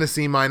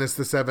 Tennessee minus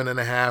the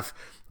 7.5.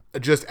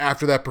 Just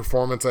after that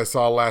performance I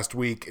saw last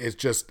week,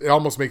 it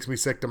almost makes me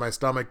sick to my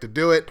stomach to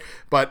do it,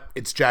 but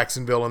it's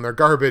Jacksonville and they're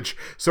garbage,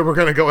 so we're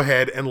going to go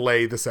ahead and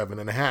lay the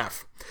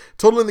 7.5.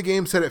 Total in the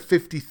game set at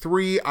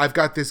 53. I've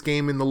got this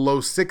game in the low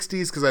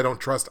 60s because I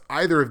don't trust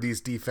either of these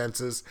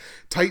defenses.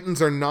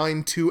 Titans are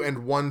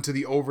 9-2-1 to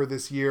the over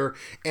this year,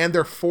 and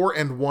they're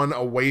 4-1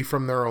 away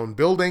from their own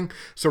building,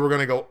 so we're going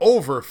to go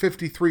over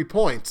 53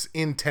 points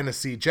in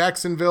Tennessee,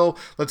 Jacksonville.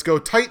 Let's go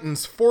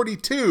Titans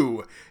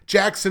 42,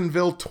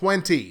 Jacksonville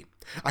 20.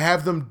 I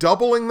have them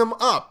doubling them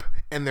up,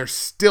 and they're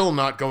still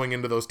not going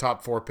into those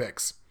top 4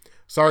 picks.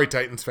 Sorry,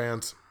 Titans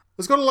fans.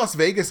 Let's go to Las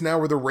Vegas now,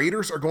 where the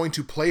Raiders are going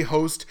to play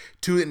host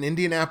to an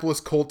Indianapolis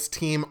Colts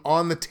team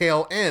on the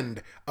tail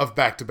end of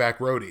back-to-back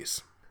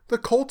roadies. The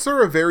Colts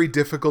are a very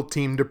difficult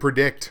team to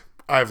predict,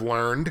 I've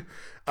learned,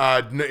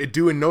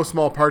 due in no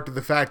small part to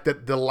the fact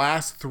that the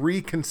last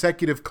 3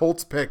 consecutive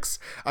Colts picks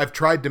I've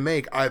tried to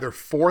make either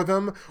for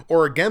them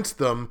or against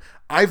them,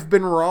 I've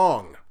been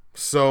wrong.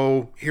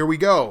 So here we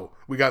go.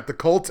 We got the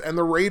Colts and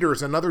the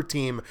Raiders, another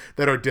team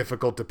that are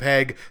difficult to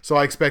peg, so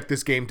I expect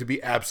this game to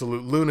be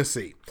absolute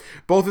lunacy.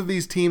 Both of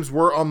these teams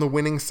were on the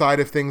winning side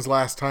of things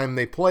last time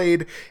they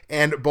played,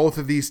 and both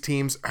of these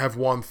teams have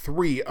won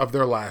 3 of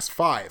their last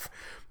 5.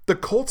 The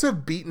Colts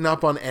have beaten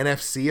up on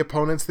NFC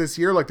opponents this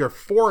year. Like, they're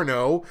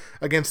 4-0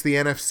 against the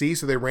NFC,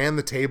 so they ran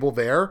the table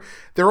there.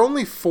 They're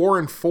only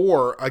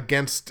 4-4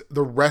 against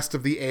the rest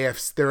of their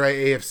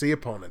AFC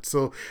opponents.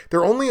 So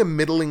they're only a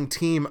middling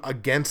team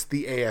against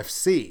the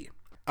AFC.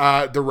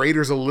 The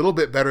Raiders a little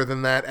bit better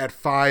than that at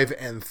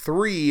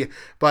 5-3,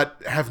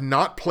 but have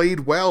not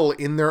played well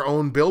in their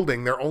own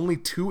building. They're only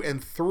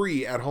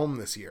 2-3 at home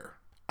this year.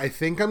 I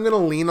think I'm going to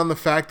lean on the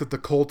fact that the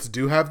Colts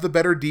do have the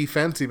better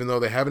defense, even though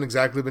they haven't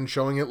exactly been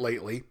showing it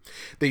lately.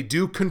 They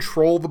do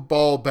control the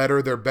ball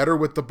better. They're better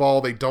with the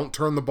ball. They don't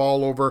turn the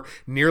ball over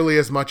nearly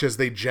as much as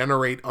they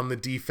generate on the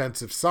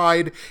defensive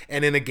side.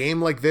 And in a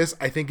game like this,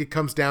 I think it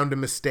comes down to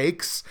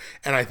mistakes.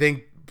 And I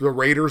think the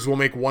Raiders will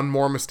make one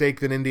more mistake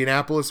than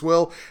Indianapolis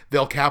will.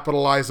 They'll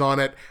capitalize on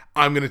it.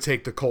 I'm going to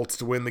take the Colts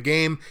to win the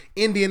game.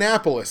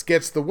 Indianapolis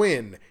gets the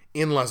win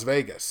in Las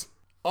Vegas.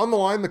 On the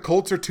line, the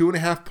Colts are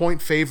 2.5-point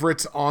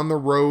favorites on the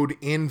road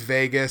in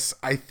Vegas.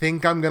 I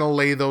think I'm going to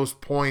lay those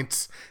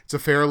points. It's a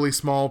fairly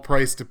small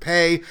price to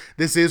pay.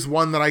 This is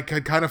one that I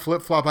could kind of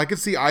flip-flop. I could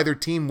see either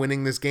team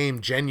winning this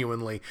game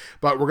genuinely,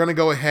 but we're going to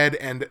go ahead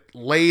and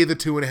lay the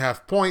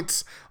 2.5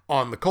 points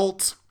on the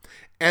Colts.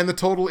 And the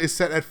total is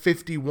set at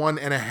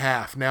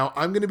 51.5. Now,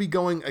 I'm going to be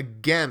going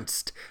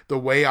against the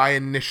way I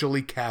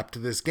initially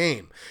capped this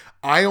game.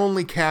 I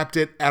only capped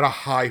it at a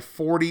high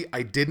 40.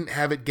 I didn't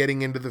have it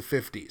getting into the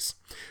 50s.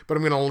 But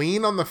I'm going to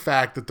lean on the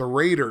fact that the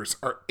Raiders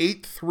are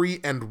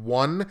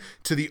 8-3-1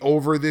 to the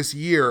over this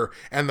year,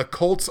 and the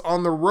Colts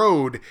on the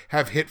road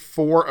have hit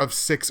 4 of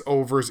 6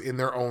 overs in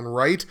their own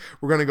right.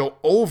 We're going to go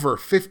over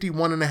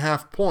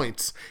 51.5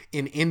 points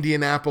in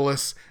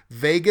Indianapolis.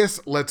 Vegas,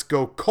 let's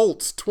go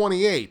Colts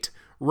 28,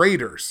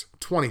 Raiders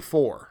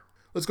 24.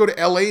 Let's go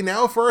to LA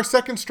now for our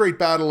second straight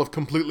battle of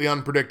completely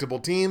unpredictable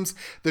teams,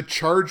 the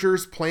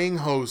Chargers playing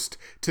host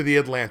to the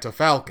Atlanta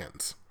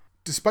Falcons.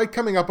 Despite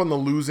coming up on the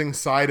losing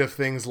side of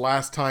things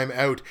last time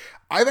out,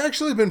 I've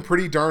actually been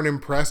pretty darn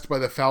impressed by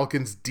the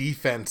Falcons'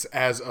 defense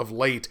as of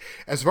late.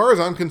 As far as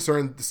I'm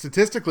concerned,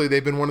 statistically,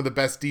 they've been one of the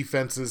best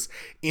defenses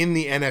in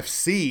the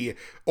NFC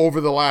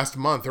over the last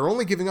month. They're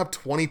only giving up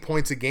 20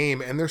 points a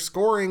game, and they're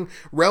scoring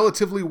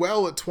relatively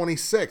well at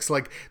 26.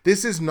 Like,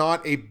 this is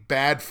not a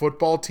bad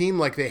football team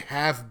like they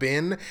have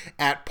been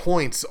at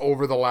points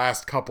over the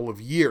last couple of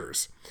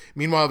years.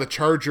 Meanwhile, the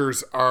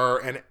Chargers are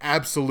an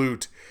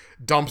absolute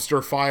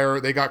dumpster fire.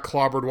 They got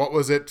clobbered, what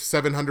was it,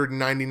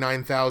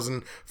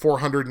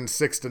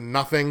 799,406 to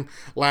nothing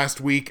last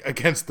week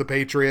against the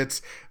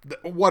Patriots.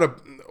 What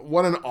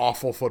an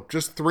awful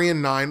just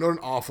 3-9. What an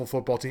awful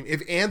football team.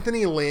 If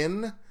Anthony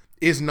Lynn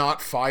is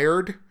not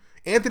fired,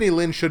 Anthony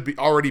Lynn should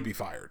already be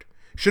fired.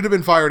 Should have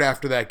been fired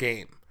after that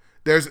game.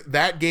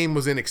 That game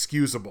was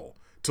inexcusable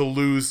to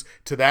lose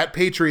to that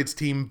Patriots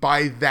team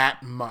by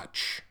that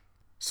much.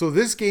 So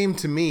this game,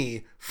 to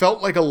me,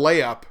 felt like a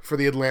layup for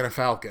the Atlanta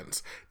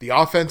Falcons. The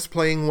offense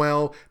playing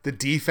well, the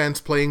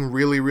defense playing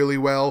really, really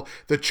well,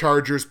 the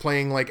Chargers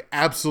playing like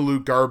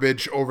absolute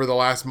garbage over the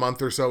last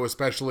month or so,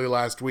 especially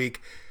last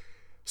week.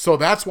 So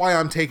that's why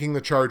I'm taking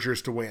the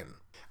Chargers to win.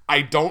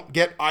 I don't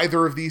get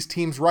either of these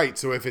teams right,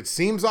 so if it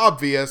seems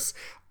obvious,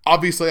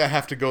 obviously I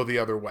have to go the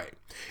other way.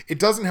 It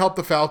doesn't help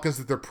the Falcons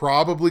that they're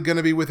probably going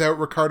to be without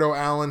Ricardo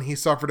Allen. He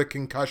suffered a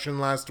concussion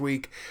last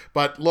week,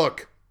 but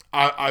look,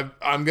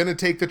 I'm going to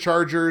take the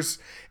Chargers,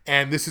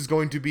 and this is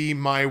going to be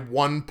my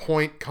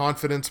 1-point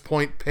confidence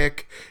point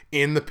pick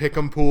in the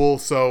pick'em pool.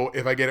 So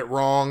if I get it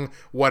wrong,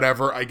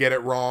 whatever, I get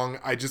it wrong.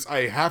 I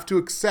have to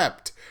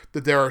accept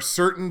that there are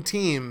certain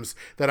teams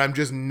that I'm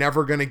just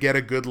never going to get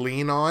a good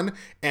lean on,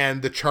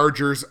 and the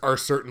Chargers are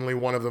certainly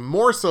one of them,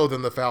 more so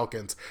than the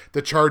Falcons.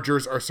 The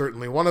Chargers are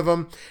certainly one of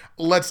them.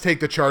 Let's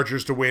take the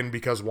Chargers to win,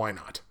 because why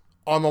not?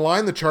 On the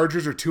line, the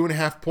Chargers are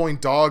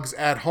 2.5-point dogs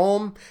at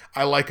home.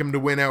 I like them to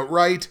win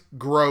outright.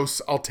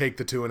 Gross, I'll take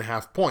the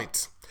 2.5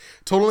 points.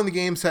 Total in the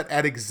game set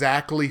at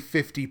exactly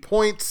 50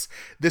 points.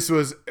 This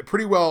was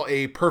pretty well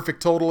a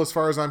perfect total as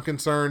far as I'm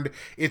concerned.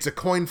 It's a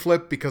coin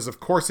flip because of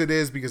course it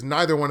is, because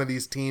neither one of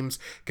these teams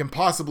can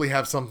possibly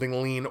have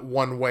something lean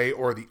one way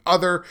or the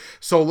other.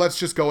 So let's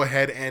just go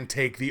ahead and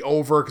take the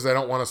over because I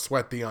don't want to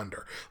sweat the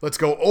under. Let's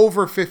go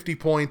over 50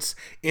 points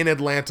in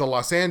Atlanta,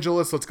 Los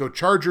Angeles. Let's go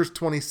Chargers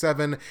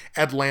 27,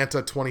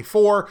 Atlanta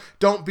 24.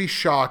 Don't be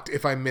shocked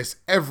if I miss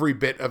every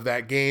bit of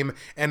that game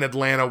and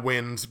Atlanta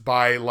wins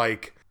by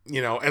Atlanta,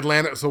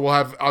 so we'll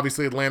have,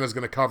 obviously Atlanta's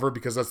going to cover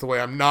because that's the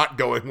way I'm not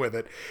going with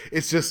it.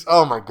 It's just,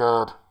 oh my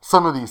God,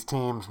 some of these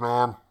teams,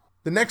 man.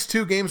 The next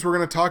two games we're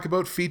going to talk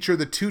about feature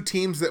the two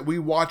teams that we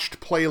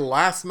watched play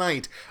last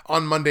night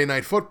on Monday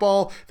Night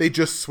Football. They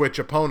just switch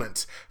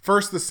opponents.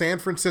 First, the San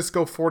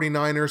Francisco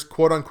 49ers,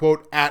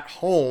 quote-unquote, at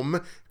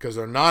home, because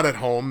they're not at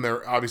home.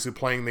 They're obviously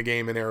playing the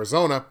game in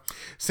Arizona.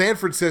 San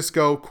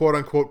Francisco,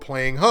 quote-unquote,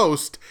 playing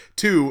host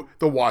to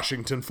the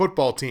Washington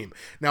football team.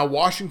 Now,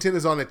 Washington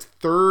is on its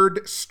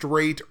third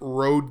straight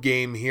road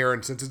game here,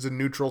 and since it's a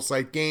neutral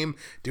site game,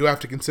 do have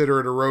to consider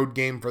it a road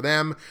game for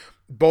them.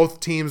 Both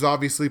teams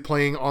obviously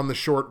playing on the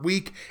short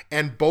week,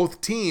 and both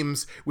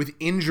teams with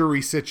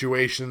injury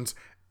situations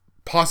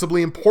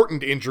possibly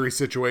important injury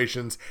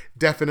situations,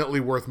 definitely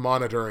worth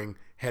monitoring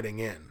heading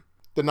in.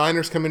 The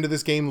Niners come into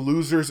this game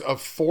losers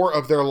of 4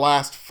 of their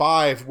last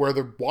 5, where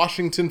the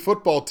Washington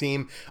football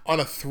team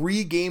on a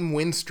 3-game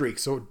win streak.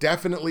 So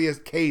definitely a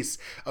case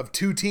of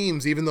 2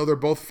 teams, even though they're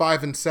both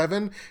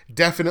 5-7,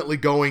 definitely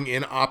going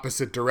in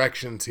opposite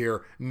directions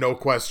here. No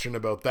question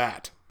about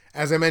that.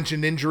 As I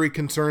mentioned, injury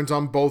concerns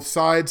on both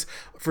sides.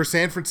 For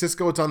San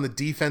Francisco, it's on the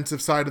defensive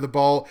side of the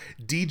ball.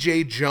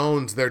 DJ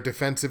Jones, their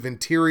defensive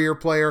interior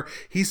player,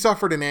 he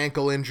suffered an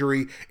ankle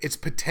injury. It's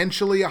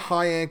potentially a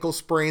high ankle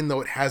sprain,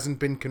 though it hasn't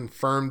been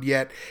confirmed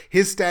yet.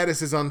 His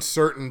status is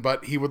uncertain,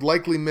 but he would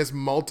likely miss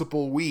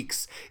multiple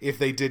weeks if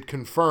they did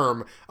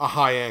confirm a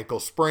high ankle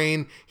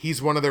sprain.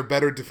 He's one of their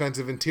better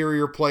defensive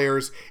interior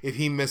players. If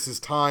he misses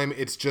time,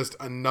 it's just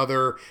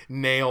another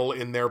nail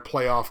in their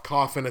playoff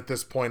coffin at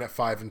this point at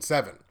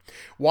 5-7.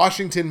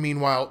 Washington,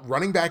 meanwhile,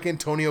 running back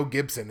Antonio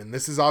Gibson, and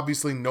this is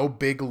obviously no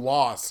big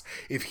loss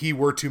if he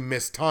were to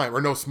miss time,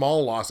 or no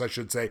small loss, I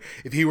should say,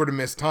 if he were to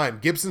miss time.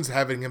 Gibson's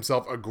having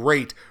himself a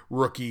great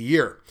rookie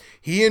year.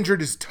 He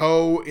injured his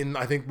toe in,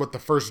 I think, the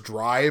first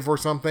drive or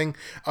something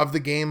of the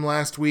game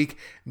last week.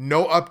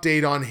 No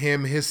update on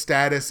him. His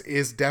status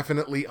is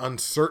definitely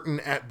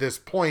uncertain at this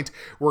point.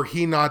 Were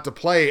he not to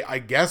play, I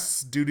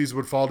guess duties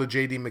would fall to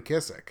J.D.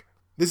 McKissic.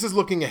 This is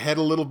looking ahead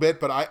a little bit,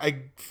 but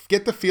I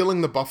get the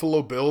feeling the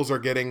Buffalo Bills are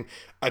getting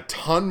a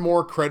ton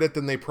more credit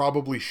than they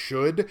probably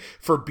should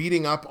for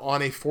beating up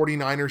on a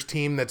 49ers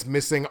team that's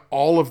missing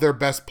all of their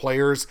best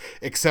players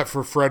except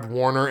for Fred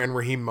Warner and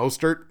Raheem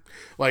Mostert.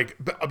 Like,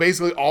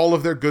 basically all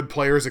of their good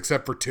players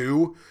except for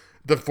 2.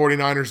 The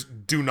 49ers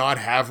do not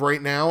have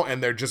right now,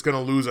 and they're just going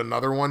to lose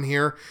another one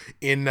here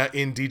in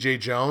DJ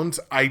Jones.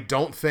 I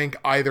don't think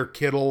either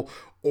Kittle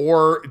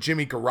or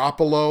Jimmy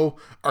Garoppolo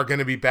are going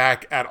to be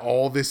back at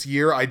all this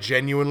year. I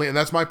genuinely, and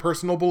that's my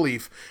personal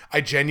belief,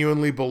 I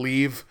genuinely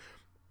believe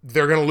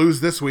they're going to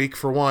lose this week,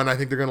 for one. I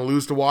think they're going to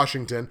lose to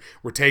Washington.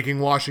 We're taking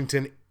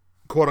Washington,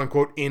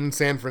 quote-unquote, in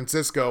San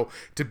Francisco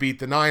to beat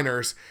the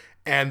Niners.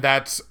 And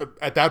that's,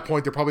 at that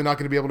point, they're probably not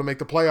going to be able to make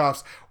the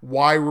playoffs.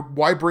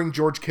 Why bring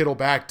George Kittle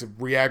back to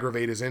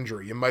re-aggravate his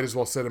injury? You might as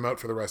well sit him out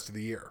for the rest of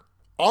the year.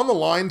 On the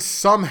line,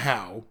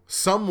 somehow,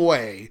 some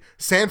way,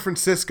 San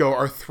Francisco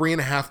are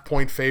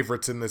 3.5-point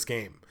favorites in this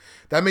game.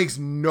 That makes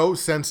no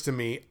sense to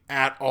me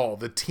at all.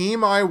 The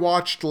team I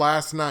watched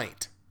last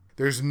night,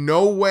 there's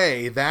no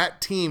way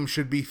that team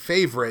should be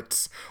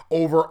favorites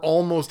over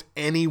almost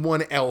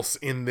anyone else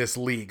in this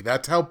league.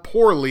 That's how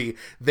poorly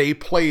they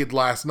played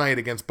last night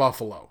against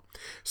Buffalo.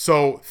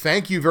 So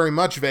thank you very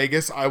much,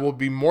 Vegas. I will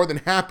be more than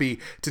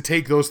happy to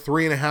take those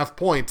 3.5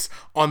 points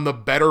on the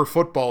better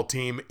football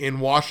team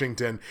in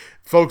Washington.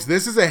 Folks,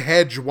 this is a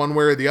hedge one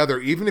way or the other.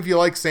 Even if you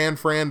like San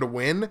Fran to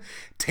win,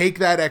 take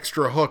that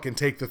extra hook and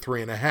take the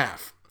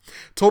 3.5.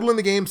 Total in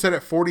the game set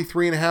at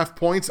 43.5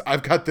 points.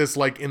 I've got this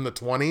like in the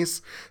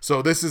 20s.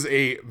 So this is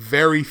a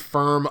very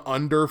firm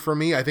under for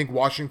me. I think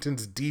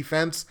Washington's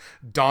defense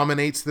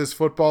dominates this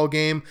football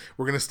game.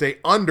 We're going to stay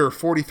under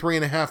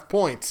 43.5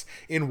 points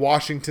in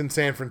Washington,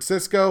 San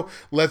Francisco.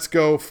 Let's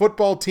go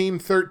football team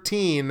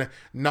 13,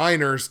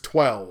 Niners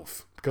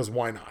 12, because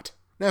why not?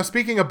 Now,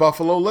 speaking of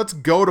Buffalo, let's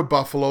go to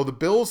Buffalo. The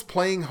Bills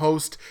playing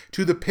host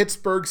to the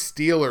Pittsburgh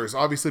Steelers.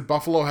 Obviously,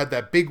 Buffalo had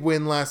that big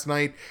win last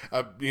night,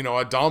 a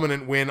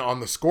dominant win on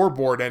the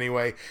scoreboard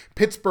anyway.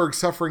 Pittsburgh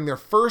suffering their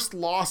first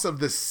loss of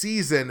the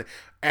season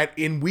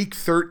in week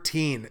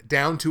 13,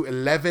 down to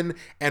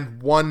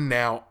 11-1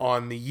 now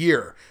on the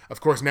year. Of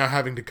course, now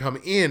having to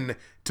come in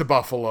to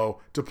Buffalo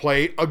to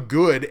play a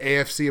good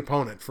AFC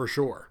opponent for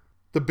sure.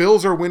 The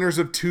Bills are winners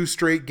of 2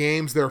 straight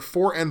games. They're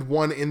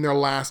 4-1 in their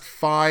last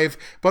 5,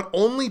 but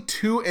only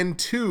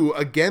 2-2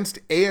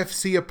 against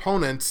AFC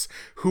opponents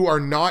who are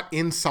not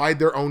inside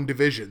their own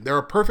division. They're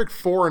a perfect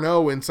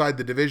 4-0 inside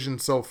the division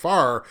so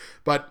far,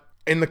 but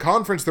in the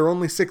conference they're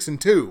only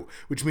 6-2,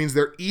 which means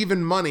they're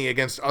even money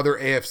against other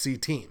AFC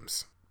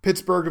teams.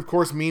 Pittsburgh, of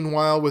course,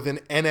 meanwhile, with an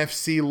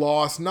NFC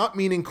loss, not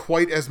meaning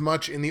quite as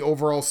much in the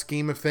overall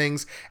scheme of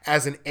things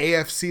as an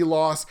AFC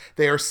loss.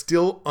 They are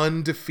still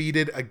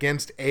undefeated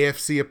against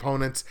AFC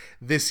opponents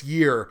this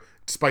year,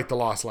 despite the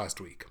loss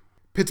last week.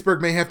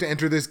 Pittsburgh may have to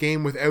enter this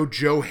game without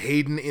Joe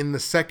Hayden in the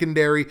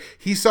secondary.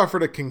 He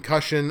suffered a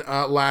concussion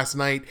last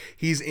night.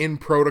 He's in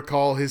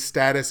protocol. His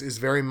status is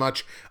very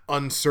much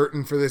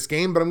uncertain for this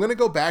game, but I'm going to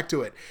go back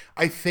to it.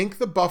 I think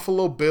the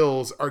Buffalo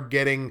Bills are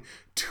getting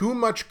too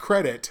much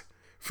credit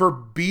for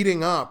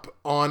beating up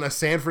on a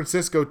San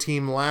Francisco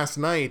team last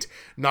night,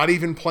 not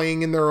even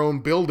playing in their own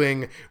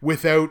building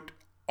without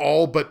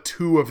all but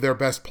 2 of their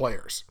best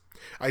players.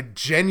 I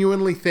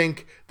genuinely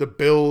think the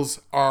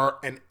Bills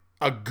are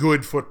a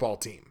good football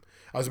team.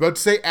 I was about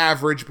to say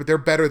average, but they're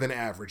better than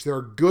average. They're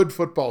a good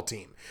football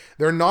team.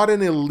 They're not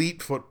an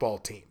elite football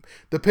team.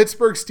 The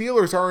Pittsburgh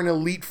Steelers are an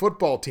elite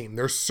football team.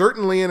 They're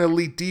certainly an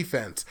elite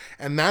defense,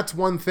 and that's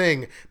one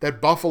thing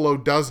that Buffalo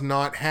does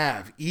not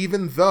have,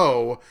 even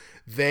though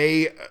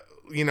they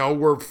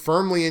were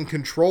firmly in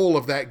control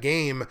of that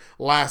game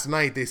last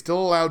night. They still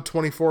allowed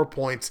 24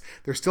 points.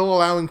 They're still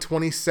allowing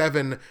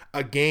 27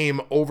 a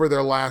game over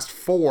their last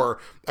 4,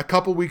 a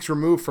couple weeks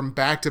removed from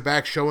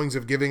back-to-back showings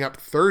of giving up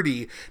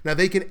 30. Now,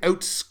 they can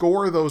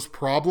outscore those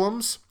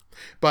problems,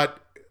 but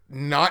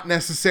not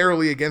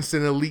necessarily against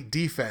an elite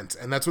defense,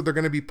 and that's what they're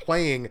going to be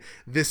playing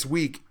this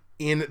week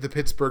in the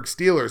Pittsburgh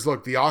Steelers.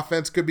 Look, the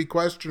offense could be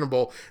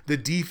questionable. The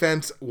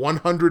defense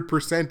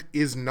 100%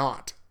 is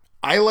not.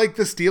 I like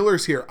the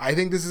Steelers here. I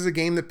think this is a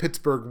game that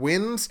Pittsburgh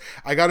wins.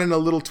 I got in a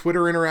little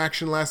Twitter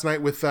interaction last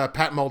night with Pat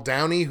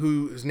Muldowney,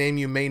 whose name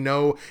you may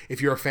know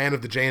if you're a fan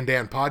of the Jay and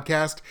Dan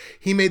podcast.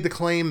 He made the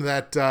claim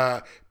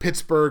that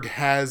Pittsburgh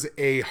has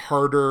a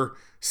harder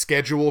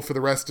schedule for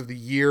the rest of the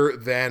year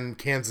than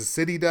Kansas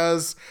City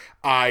does.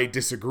 I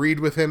disagreed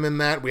with him in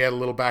that. We had a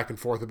little back and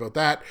forth about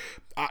that.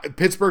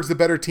 Pittsburgh's the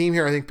better team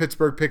here. I think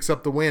Pittsburgh picks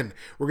up the win.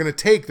 We're going to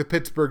take the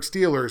Pittsburgh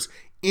Steelers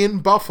in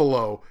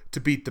Buffalo to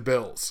beat the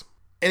Bills.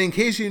 And in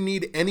case you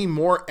need any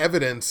more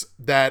evidence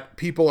that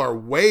people are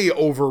way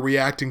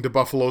overreacting to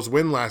Buffalo's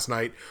win last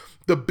night,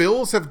 the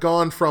Bills have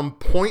gone from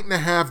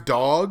 1.5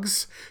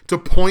 dogs to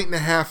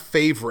 1.5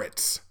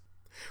 favorites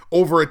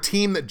over a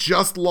team that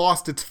just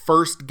lost its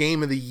first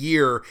game of the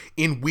year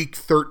in week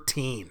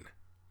 13.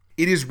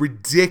 It is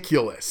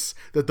ridiculous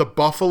that the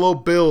Buffalo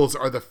Bills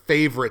are the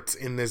favorites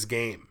in this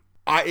game.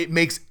 It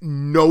makes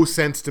no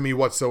sense to me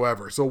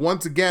whatsoever. So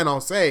once again, I'll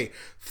say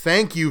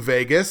thank you,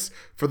 Vegas,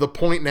 for the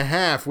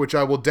 1.5, which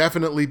I will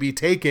definitely be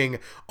taking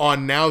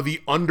on now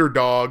the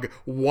underdog,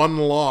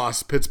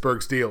 1-loss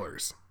Pittsburgh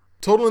Steelers.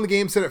 Total in the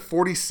game set at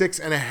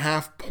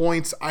 46.5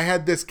 points. I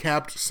had this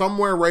capped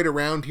somewhere right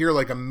around here,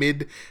 like a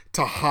mid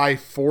to high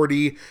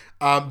 40.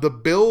 The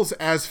Bills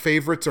as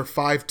favorites are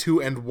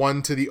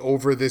 5-2-1 to the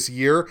over this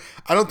year.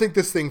 I don't think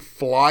this thing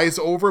flies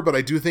over, but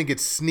I do think it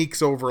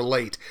sneaks over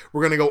late.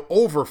 We're going to go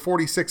over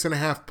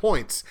 46.5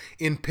 points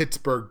in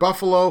Pittsburgh,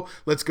 Buffalo.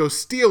 Let's go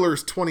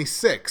Steelers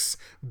 26,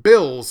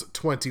 Bills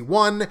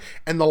 21.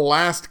 And the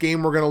last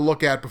game we're going to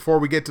look at before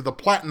we get to the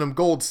platinum,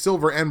 gold,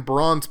 silver, and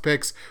bronze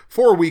picks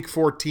for week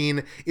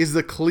 14 is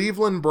the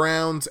Cleveland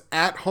Browns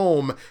at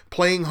home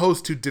playing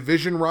host to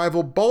division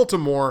rival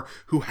Baltimore,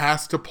 who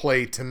has to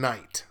play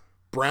tonight.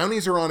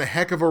 Brownies are on a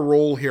heck of a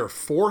roll here.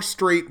 4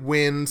 straight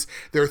wins.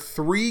 They're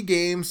 3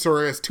 games,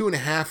 or as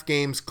 2.5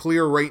 games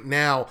clear right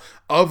now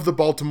of the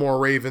Baltimore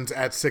Ravens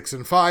at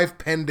 6-5,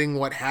 pending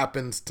what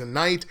happens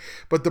tonight.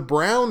 But the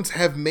Browns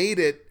have made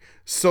it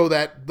so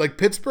that, like,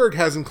 Pittsburgh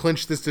hasn't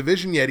clinched this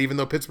division yet, even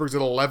though Pittsburgh's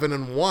at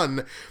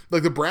 11-1.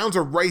 Like, the Browns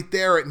are right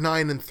there at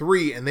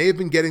 9-3, and they have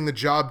been getting the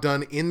job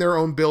done in their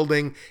own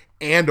building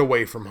and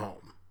away from home.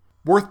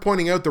 Worth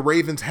pointing out, the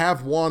Ravens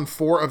have won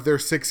 4 of their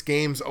 6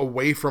 games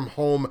away from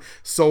home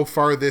so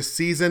far this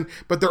season,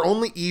 but they're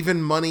only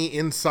even money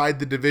inside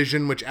the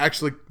division, which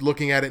actually,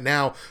 looking at it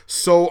now,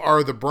 so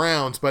are the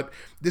Browns. But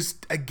this,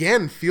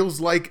 again,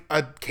 feels like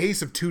a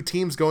case of 2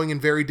 teams going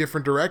in very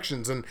different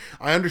directions. And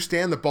I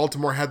understand that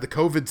Baltimore had the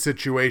COVID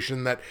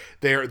situation that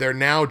they're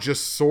now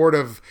just sort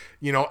of,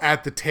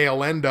 at the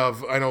tail end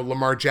of. I know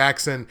Lamar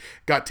Jackson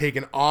got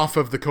taken off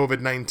of the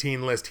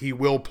COVID-19 list. He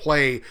will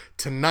play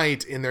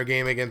tonight in their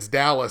game against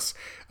Dallas.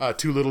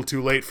 Too little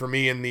too late for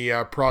me in the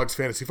Progs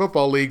Fantasy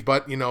Football League,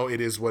 but,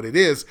 it is what it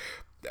is.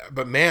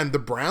 But, man, the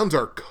Browns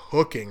are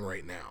cooking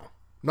right now.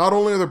 Not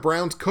only are the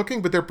Browns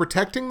cooking, but they're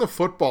protecting the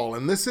football,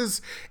 and this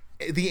is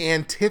the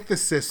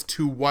antithesis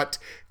to what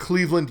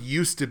Cleveland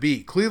used to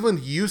be. Cleveland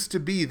used to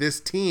be this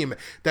team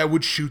that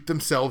would shoot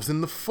themselves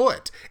in the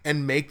foot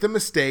and make the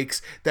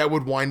mistakes that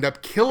would wind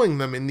up killing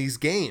them in these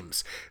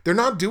games. They're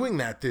not doing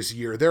that this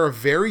year. They're a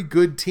very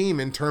good team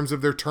in terms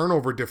of their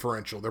turnover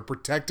differential. They're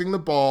protecting the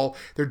ball.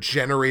 They're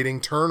generating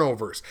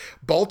turnovers.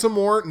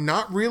 Baltimore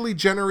not really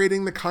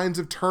generating the kinds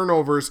of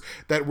turnovers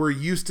that we're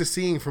used to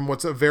seeing from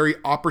what's a very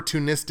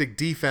opportunistic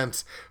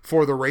defense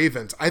for the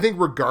Ravens. I think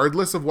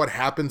regardless of what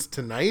happens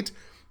tonight,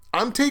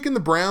 I'm taking the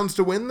Browns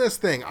to win this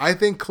thing. I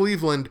think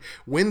Cleveland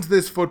wins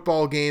this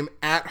football game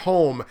at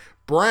home.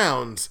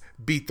 Browns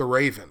beat the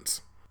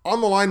Ravens. On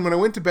the line, when I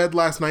went to bed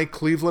last night,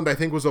 Cleveland, I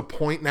think, was a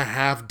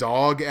 1.5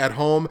 dog at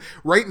home.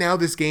 Right now,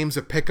 this game's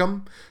a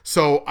pick'em,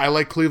 so I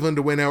like Cleveland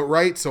to win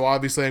outright, so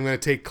obviously I'm going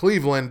to take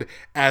Cleveland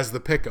as the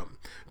pick'em.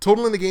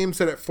 Total in the game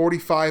set at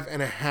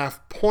 45.5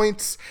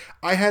 points.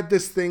 I had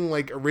this thing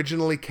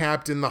originally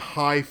capped in the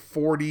high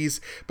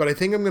 40s, but I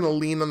think I'm going to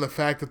lean on the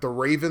fact that the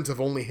Ravens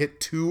have only hit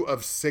 2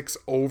 of 6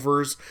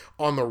 overs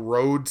on the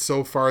road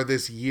so far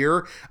this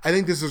year. I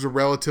think this is a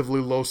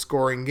relatively low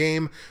scoring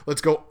game.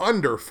 Let's go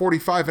under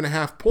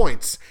 45.5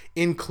 points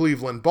in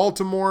Cleveland,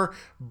 Baltimore.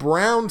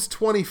 Browns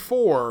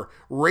 24,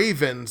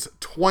 Ravens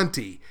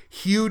 20.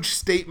 Huge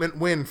statement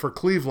win for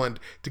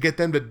Cleveland to get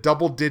them to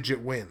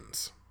double-digit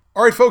wins.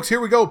 All right, folks, here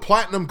we go.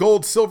 Platinum,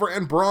 gold, silver,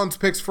 and bronze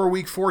picks for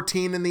week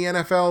 14 in the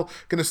NFL.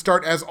 Going to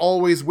start, as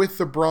always, with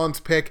the bronze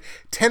pick.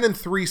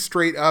 10-3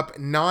 straight up,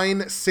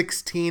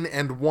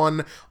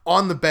 9-16-1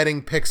 on the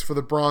betting picks for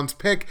the bronze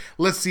pick.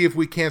 Let's see if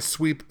we can't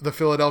sweep the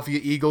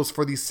Philadelphia Eagles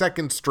for the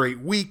second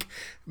straight week.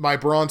 My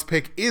bronze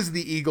pick is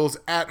the Eagles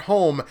at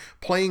home,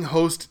 playing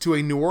host to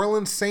a New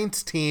Orleans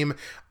Saints team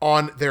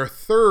on their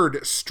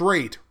third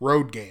straight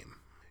road game.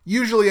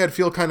 Usually I'd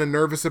feel kind of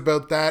nervous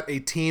about that. A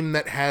team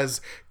that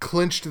has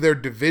clinched their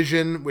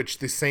division, which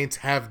the Saints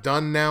have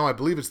done now. I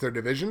believe it's their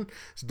division.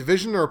 It's a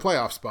division or a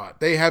playoff spot.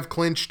 They have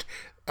clinched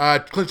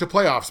a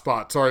playoff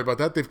spot. Sorry about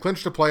that. They've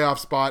clinched a playoff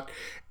spot.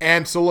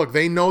 And so look,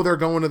 they know they're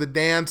going to the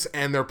dance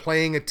and they're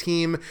playing a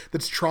team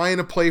that's trying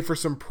to play for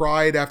some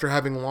pride after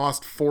having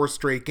lost 4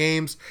 straight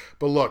games.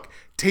 But look,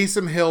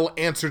 Taysom Hill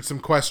answered some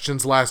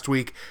questions last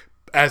week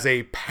as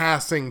a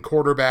passing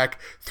quarterback,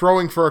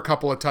 throwing for a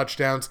couple of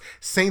touchdowns.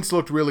 Saints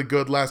looked really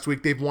good last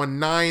week. They've won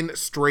 9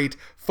 straight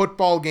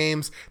football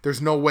games.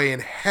 There's no way in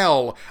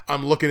hell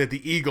I'm looking at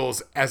the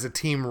Eagles as a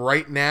team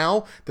right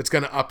now that's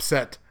going to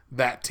upset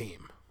that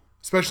team.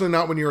 Especially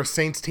not when you're a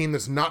Saints team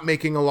that's not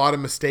making a lot of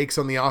mistakes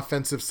on the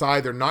offensive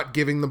side. They're not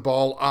giving the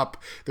ball up.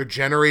 They're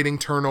generating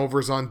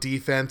turnovers on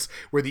defense,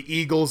 where the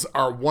Eagles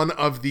are one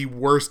of the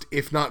worst,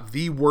 if not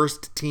the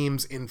worst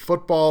teams in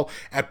football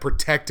at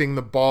protecting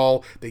the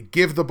ball. They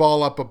give the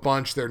ball up a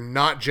bunch. They're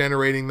not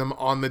generating them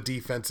on the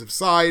defensive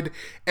side.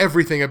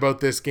 Everything about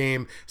this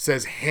game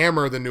says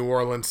hammer the New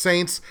Orleans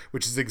Saints,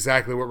 which is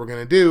exactly what we're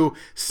going to do.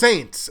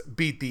 Saints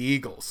beat the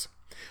Eagles.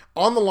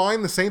 On the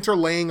line, the Saints are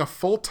laying a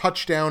full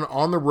touchdown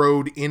on the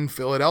road in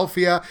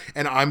Philadelphia,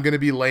 and I'm going to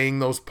be laying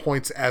those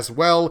points as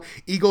well.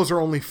 Eagles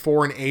are only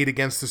 4-8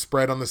 against the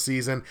spread on the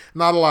season.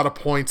 Not a lot of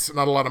points,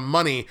 not a lot of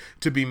money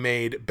to be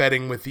made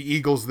betting with the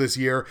Eagles this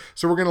year,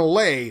 so we're going to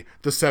lay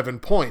the 7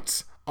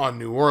 points on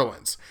New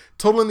Orleans.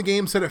 Total in the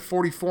game set at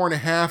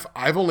 44.5.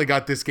 I've only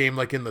got this game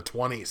like in the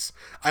 20s.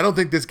 I don't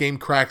think this game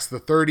cracks the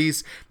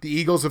 30s. The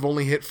Eagles have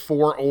only hit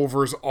 4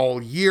 overs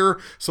all year,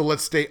 so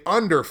let's stay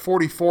under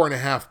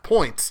 44.5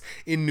 points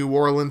in New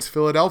Orleans,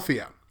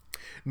 Philadelphia.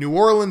 New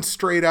Orleans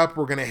straight up,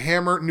 we're going to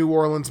hammer New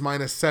Orleans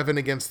 -7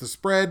 against the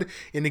spread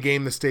in a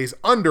game that stays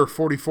under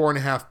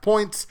 44.5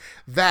 points.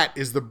 That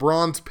is the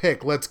bronze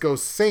pick. Let's go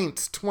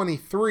Saints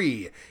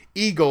 23,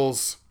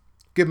 Eagles,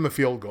 give them a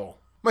field goal.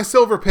 My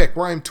silver pick,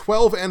 where I'm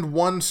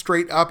 12-1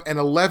 straight up and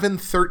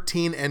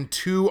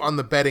 11-13-2 on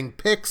the betting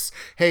picks.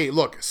 Hey,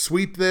 look,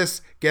 sweep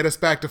this, get us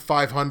back to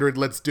 500.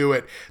 Let's do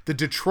it. The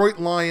Detroit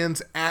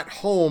Lions at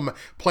home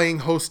playing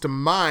host to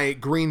my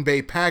Green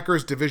Bay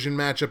Packers, division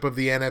matchup of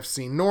the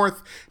NFC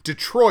North.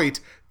 Detroit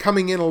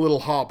coming in a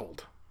little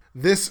hobbled.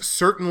 This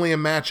certainly a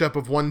matchup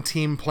of one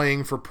team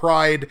playing for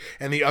pride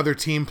and the other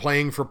team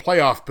playing for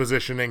playoff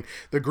positioning.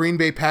 The Green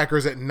Bay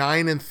Packers at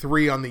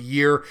 9-3 on the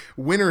year,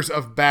 winners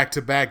of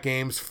back-to-back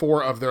games,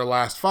 4 of their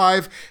last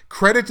 5.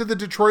 Credit to the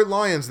Detroit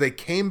Lions. They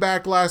came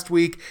back last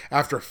week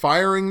after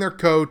firing their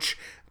coach.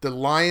 The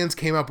Lions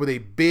came up with a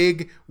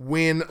big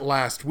win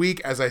last week.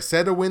 As I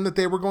said, a win that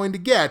they were going to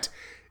get.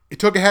 It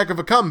took a heck of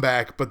a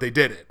comeback, but they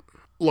did it.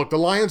 Look, the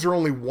Lions are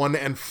only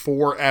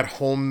 1-4 at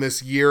home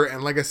this year,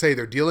 and like I say,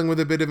 they're dealing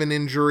with a bit of an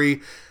injury.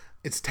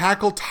 It's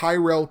tackle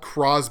Tyrell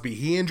Crosby.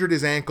 He injured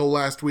his ankle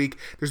last week.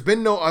 There's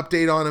been no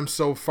update on him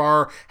so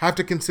far. Have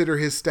to consider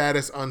his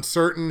status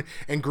uncertain.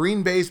 And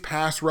Green Bay's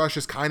pass rush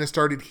has kind of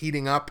started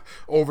heating up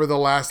over the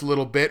last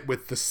little bit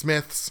with the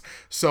Smiths.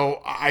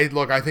 So I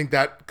think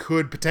that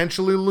could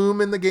potentially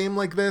loom in the game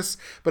like this.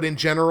 But in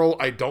general,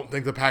 I don't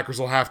think the Packers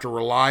will have to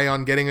rely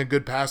on getting a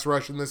good pass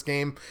rush in this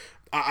game.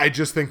 I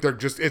just think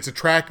it's a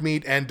track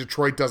meet, and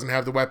Detroit doesn't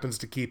have the weapons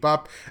to keep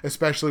up,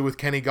 especially with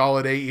Kenny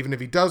Golladay, even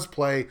if he does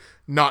play,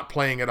 not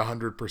playing at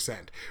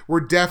 100%. We're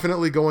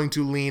definitely going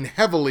to lean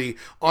heavily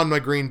on my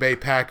Green Bay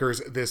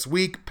Packers this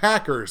week.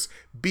 Packers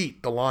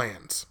beat the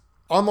Lions.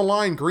 On the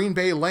line, Green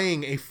Bay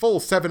laying a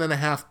full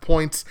 7.5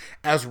 points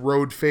as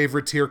road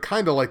favorites here,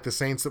 kind of like the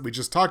Saints that we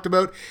just talked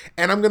about,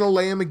 and I'm going to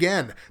lay them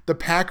again. The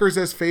Packers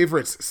as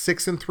favorites,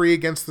 6-3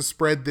 against the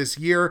spread this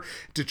year.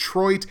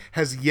 Detroit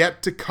has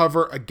yet to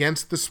cover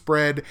against the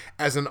spread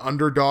as an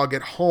underdog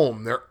at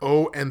home. They're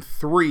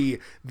 0-3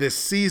 this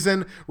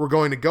season. We're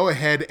going to go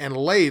ahead and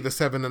lay the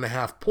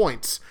 7.5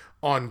 points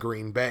on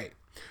Green Bay.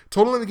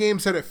 Total in the game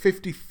set at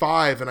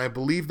 55, and I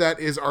believe that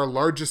is our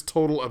largest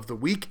total of the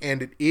week,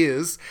 and it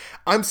is.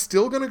 I'm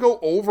still going to go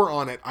over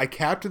on it. I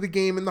capped the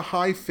game in the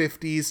high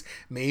 50s,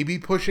 maybe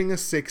pushing a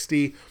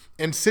 60,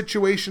 and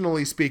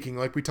situationally speaking,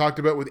 like we talked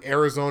about with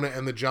Arizona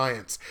and the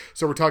Giants.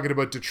 So we're talking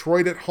about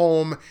Detroit at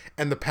home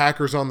and the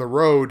Packers on the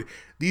road.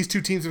 These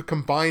two teams have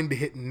combined to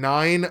hit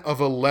 9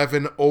 of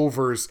 11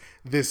 overs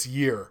this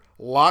year.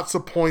 Lots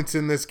of points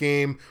in this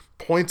game,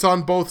 points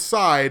on both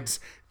sides,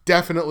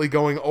 definitely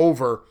going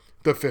over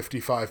the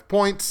 55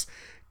 points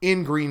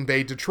in Green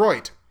Bay,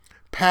 Detroit.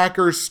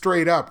 Packers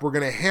straight up. We're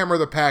going to hammer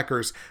the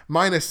Packers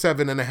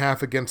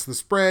 -7.5 against the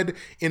spread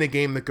in a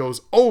game that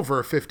goes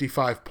over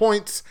 55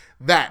 points.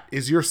 That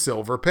is your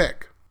silver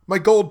pick. My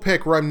gold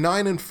pick, where I'm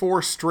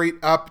 9-4 straight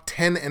up,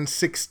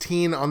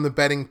 10-16 on the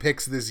betting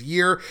picks this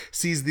year,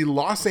 sees the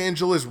Los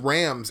Angeles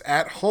Rams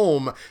at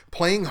home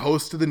playing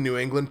host to the New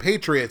England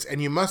Patriots. And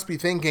you must be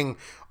thinking,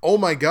 oh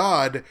my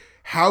God,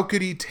 how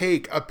could he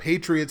take a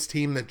Patriots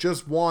team that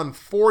just won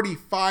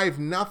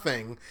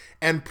 45-0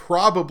 and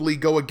probably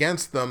go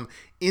against them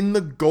in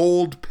the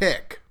gold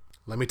pick?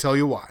 Let me tell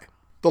you why.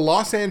 The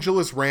Los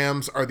Angeles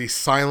Rams are the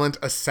silent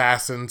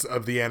assassins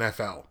of the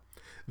NFL.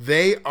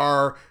 They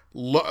are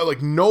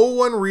like, no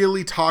one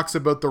really talks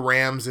about the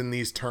Rams in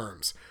these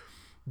terms.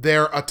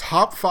 They're a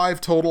top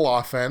 5 total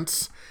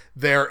offense.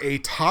 They're a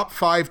top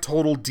 5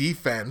 total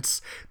defense.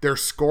 They're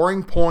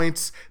scoring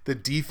points. The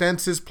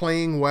defense is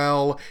playing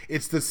well.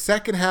 It's the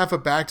second half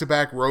of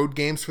back-to-back road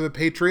games for the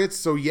Patriots.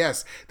 So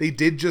yes, they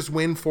did just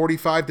win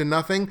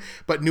 45-0,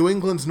 but New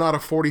England's not a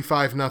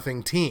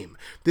 45-0 team.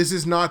 This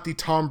is not the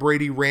Tom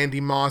Brady,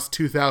 Randy Moss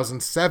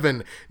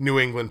 2007 New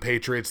England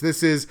Patriots.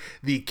 This is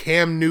the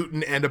Cam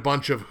Newton and a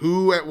bunch of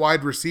who at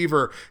wide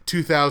receiver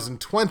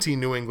 2020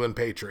 New England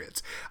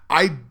Patriots.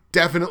 I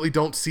definitely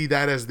don't see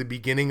that as the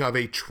beginning of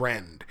a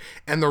trend.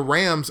 And the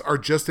Rams are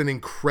just an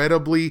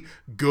incredibly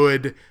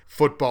good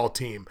football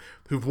team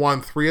who've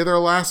won 3 of their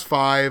last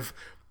 5.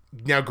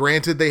 Now,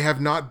 granted, they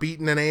have not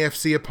beaten an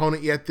AFC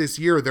opponent yet this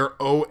year. They're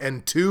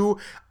 0-2.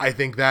 I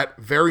think that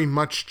very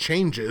much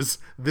changes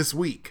this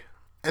week.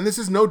 And this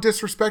is no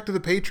disrespect to the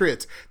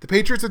Patriots. The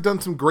Patriots have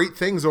done some great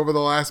things over the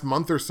last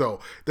month or so.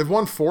 They've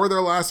won 4 of their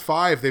last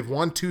 5. They've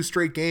won 2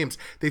 straight games.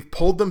 They've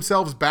pulled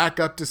themselves back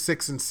up to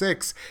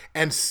 6-6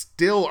 and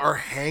still are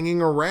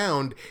hanging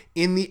around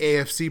in the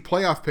AFC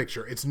playoff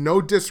picture. It's no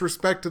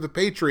disrespect to the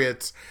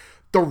Patriots.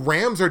 The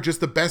Rams are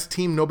just the best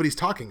team nobody's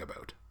talking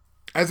about.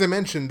 As I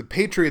mentioned, the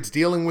Patriots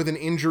dealing with an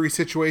injury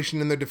situation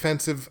in their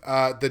defensive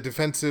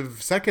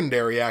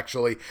secondary,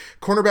 actually.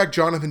 Cornerback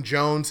Jonathan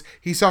Jones,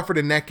 he suffered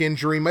a neck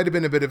injury, might have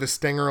been a bit of a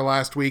stinger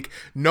last week.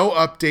 No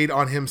update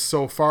on him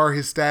so far.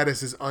 His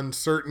status is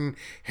uncertain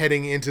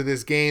heading into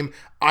this game.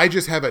 I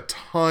just have a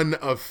ton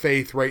of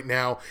faith right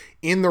now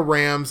in the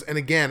Rams. And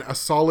again, a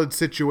solid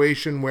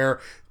situation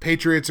where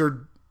Patriots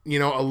are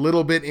a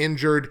little bit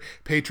injured.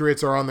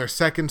 Patriots are on their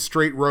 2nd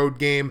straight road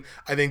game.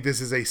 I think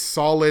this is a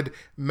solid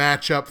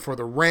matchup for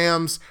the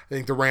Rams. I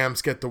think the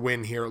Rams get the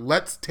win here.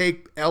 Let's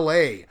take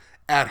LA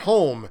at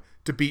home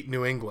to beat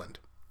New England.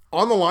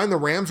 On the line, the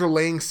Rams are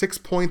laying 6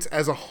 points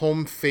as a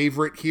home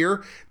favorite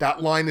here.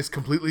 That line is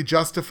completely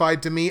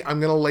justified to me. I'm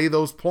going to lay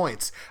those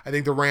points. I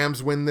think the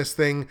Rams win this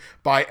thing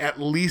by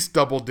at least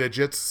double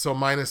digits, so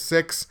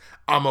 -6,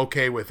 I'm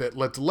okay with it.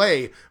 Let's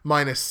lay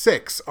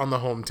 -6 on the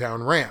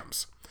hometown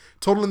Rams.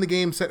 Total in the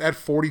game set at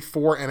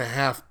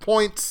 44.5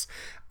 points.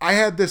 I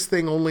had this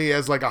thing only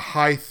as like a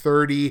high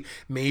 30,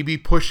 maybe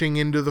pushing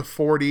into the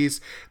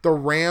 40s. The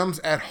Rams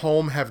at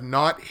home have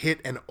not hit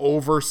an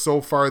over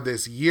so far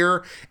this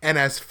year, and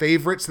as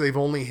favorites, they've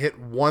only hit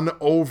 1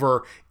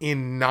 over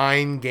in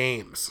 9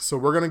 games. So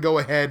we're going to go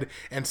ahead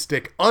and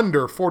stick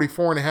under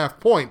 44.5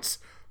 points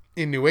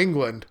in New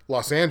England,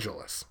 Los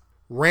Angeles.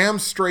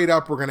 Rams straight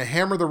up, we're going to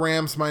hammer the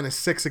Rams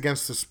 -6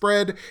 against the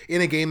spread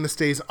in a game that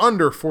stays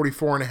under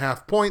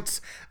 44.5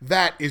 points.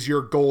 That is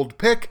your gold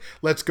pick.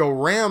 Let's go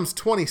Rams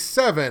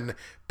 27,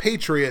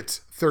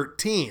 Patriots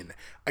 13.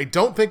 I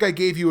don't think I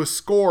gave you a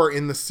score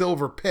in the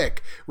silver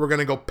pick. We're going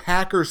to go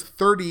Packers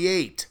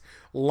 38,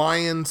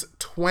 Lions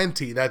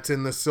 20. That's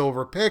in the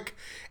silver pick.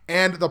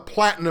 And the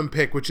platinum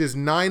pick, which is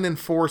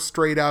 9-4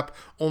 straight up,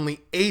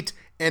 only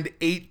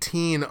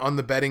 8-18 on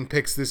the betting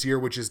picks this year,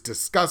 which is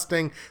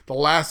disgusting. The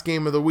last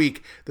game of the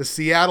week, the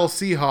Seattle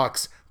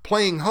Seahawks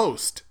playing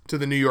host to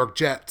the New York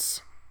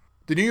Jets.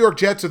 The New York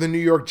Jets are the New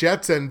York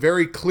Jets, and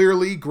very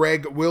clearly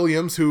Greg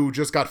Williams, who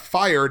just got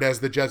fired as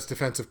the Jets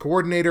defensive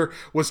coordinator,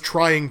 was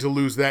trying to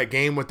lose that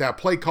game with that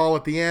play call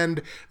at the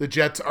end. The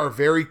Jets are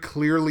very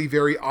clearly,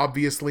 very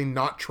obviously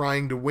not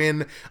trying to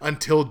win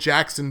until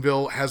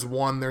Jacksonville has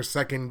won their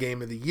 2nd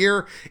game of the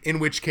year, in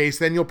which case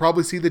then you'll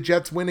probably see the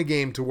Jets win a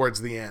game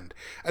towards the end.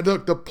 And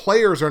look, the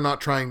players are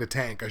not trying to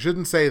tank. I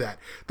shouldn't say that.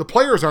 The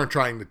players aren't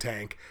trying to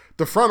tank.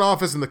 The front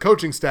office and the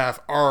coaching staff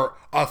are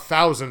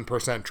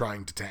 1,000%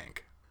 trying to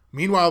tank.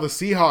 Meanwhile, the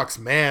Seahawks,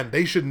 man,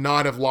 they should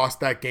not have lost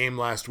that game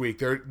last week.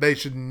 They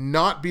should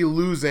not be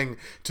losing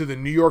to the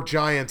New York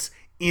Giants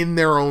in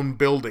their own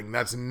building.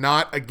 That's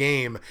not a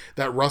game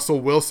that Russell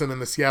Wilson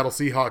and the Seattle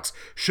Seahawks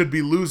should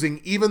be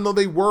losing, even though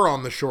they were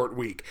on the short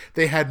week.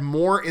 They had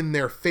more in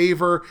their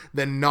favor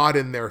than not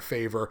in their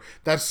favor.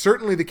 That's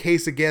certainly the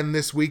case again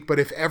this week, but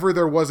if ever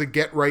there was a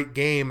get-right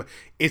game,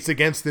 it's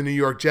against the New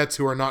York Jets,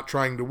 who are not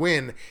trying to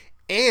win.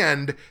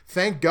 And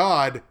thank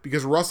God,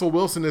 because Russell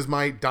Wilson is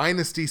my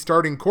dynasty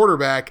starting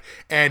quarterback,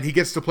 and he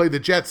gets to play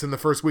the Jets in the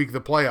first week of the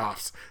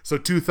playoffs. So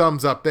 2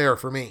 thumbs up there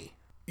for me.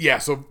 Yeah,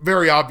 so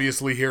very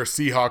obviously here,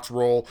 Seahawks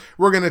roll.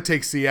 We're going to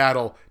take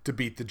Seattle to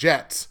beat the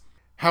Jets.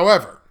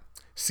 However,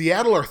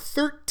 Seattle are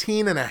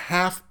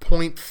 13.5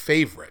 point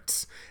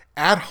favorites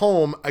at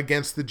home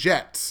against the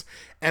Jets,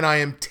 and I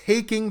am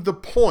taking the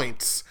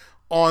points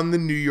on the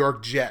New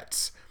York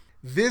Jets.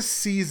 This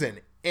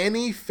season,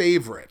 any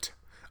favorite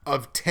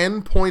of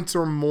 10 points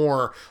or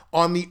more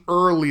on the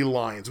early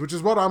lines, which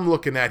is what I'm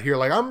looking at here.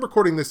 Like, I'm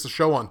recording this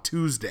show on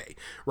Tuesday,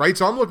 right?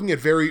 So I'm looking at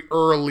very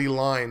early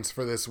lines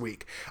for this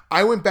week.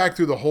 I went back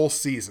through the whole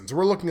season. So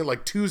we're looking at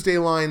like Tuesday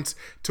lines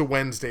to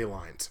Wednesday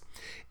lines.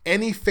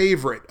 Any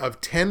favorite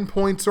of 10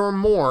 points or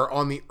more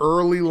on the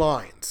early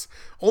lines.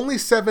 Only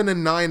 7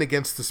 and 9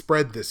 against the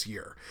spread this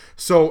year.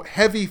 So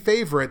heavy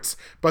favorites,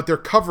 but they're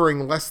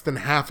covering less than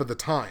half of the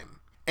time.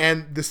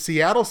 And the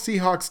Seattle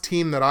Seahawks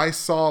team that I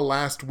saw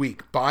last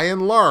week, by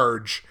and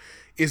large,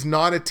 is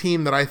not a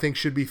team that I think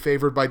should be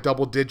favored by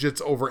double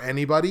digits over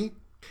anybody.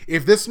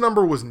 If this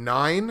number was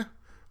 9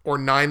 or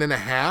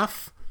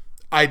 9.5,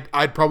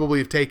 I'd probably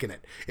have taken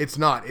it. It's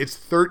not. It's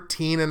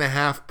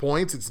 13.5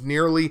 points. It's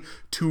nearly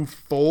 2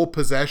 full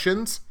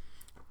possessions.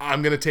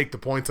 I'm going to take the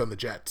points on the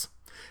Jets.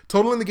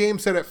 Total in the game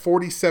set at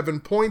 47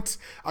 points.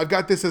 I've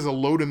got this as a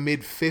low to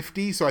mid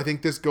 50, so I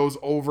think this goes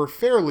over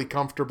fairly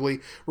comfortably.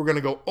 We're going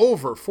to go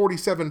over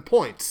 47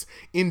 points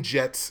in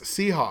Jets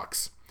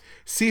Seahawks.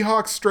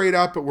 Seahawks straight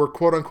up, but we're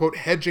quote-unquote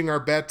hedging our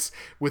bets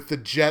with the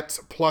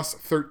Jets plus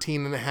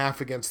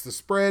 13.5 against the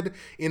spread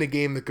in a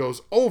game that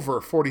goes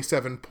over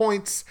 47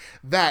 points.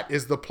 That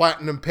is the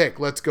platinum pick.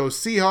 Let's go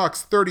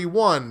Seahawks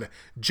 31,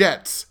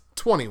 Jets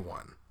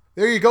 21.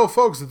 There you go,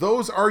 folks.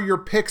 Those are your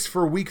picks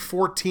for Week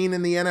 14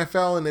 in the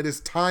NFL, and it is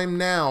time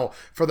now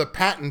for the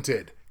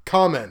patented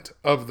comment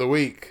of the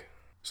week.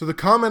 So the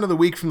comment of the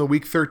week from the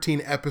Week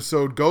 13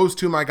 episode goes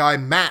to my guy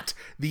Matt,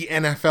 the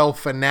NFL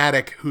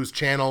Fanatic, whose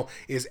channel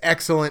is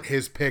excellent.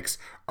 His picks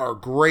are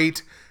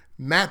great.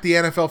 Matt, the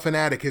NFL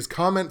Fanatic, his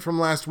comment from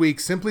last week,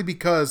 simply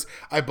because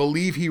I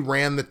believe he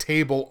ran the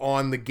table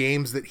on the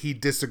games that he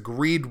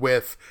disagreed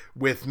with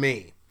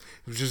me.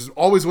 Which is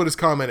always what his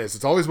comment is.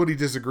 It's always what he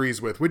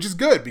disagrees with, which is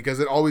good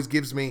because it always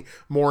gives me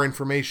more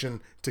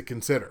information to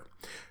consider.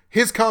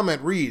 His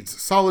comment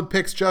reads, solid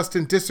picks,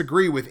 Justin.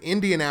 Disagree with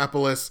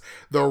Indianapolis,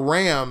 the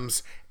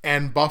Rams,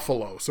 and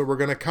Buffalo. So we're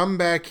going to come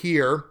back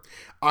here.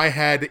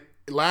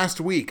 Last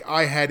week,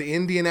 I had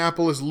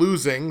Indianapolis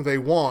losing. They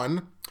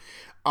won.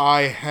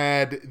 I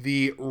had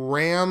the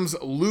Rams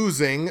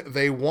losing.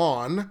 They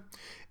won.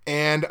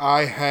 And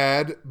I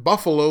had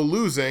Buffalo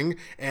losing,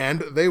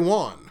 and they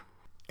won.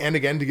 And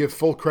again, to give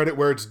full credit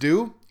where it's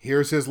due,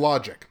 here's his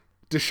logic.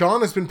 Deshaun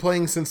has been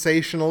playing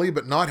sensationally,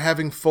 but not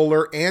having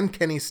Fuller and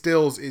Kenny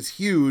Stills is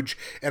huge,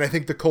 and I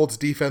think the Colts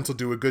defense will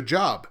do a good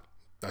job.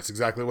 That's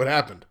exactly what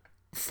happened.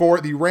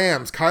 For the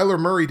Rams, Kyler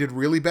Murray did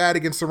really bad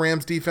against the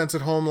Rams defense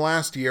at home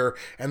last year,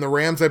 and the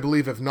Rams, I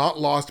believe, have not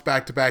lost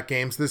back-to-back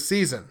games this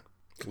season.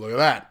 Look at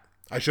that.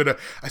 I should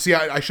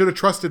have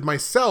trusted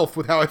myself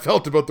with how I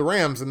felt about the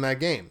Rams in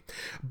that game.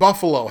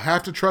 Buffalo,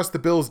 have to trust the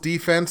Bills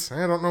defense.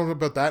 I don't know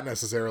about that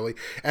necessarily.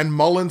 And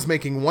Mullins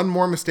making one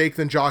more mistake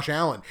than Josh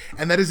Allen.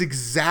 And that is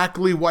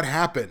exactly what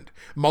happened.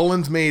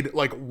 Mullins made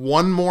like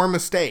one more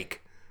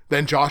mistake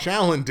than Josh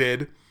Allen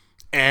did,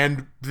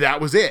 and that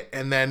was it.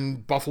 And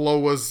then Buffalo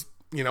was,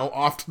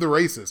 off to the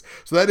races.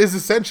 So that is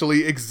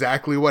essentially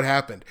exactly what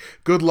happened.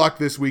 Good luck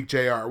this week,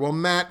 JR. Well,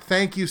 Matt,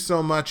 thank you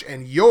so much.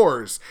 And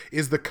yours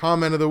is the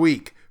comment of the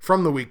week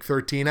from the Week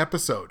 13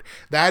 episode.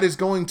 That is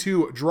going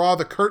to draw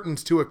the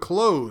curtains to a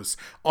close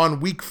on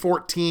Week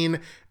 14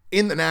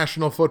 in the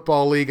National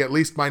Football League, at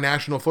least my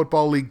National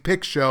Football League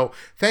pick show.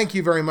 Thank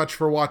you very much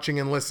for watching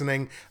and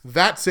listening.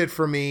 That's it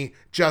for me,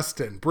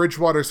 Justin,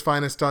 Bridgewater's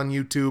Finest on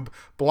YouTube,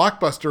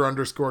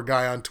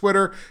 Blockbuster_guy on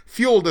Twitter,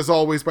 fueled as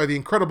always by the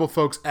incredible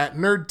folks at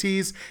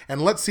NerdTees,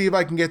 and let's see if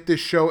I can get this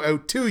show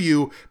out to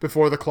you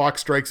before the clock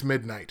strikes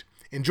midnight.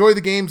 Enjoy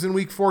the games in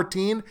Week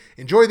 14.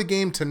 Enjoy the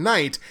game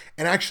tonight.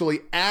 And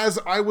actually, as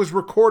I was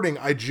recording,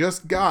 I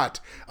just got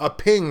a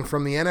ping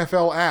from the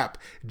NFL app.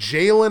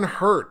 Jalen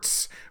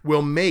Hurts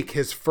will make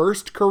his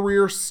first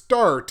career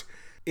start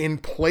in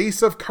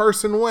place of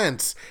Carson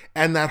Wentz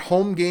and that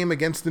home game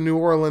against the New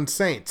Orleans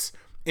Saints.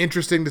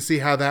 Interesting to see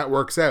how that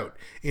works out.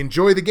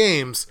 Enjoy the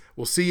games.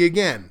 We'll see you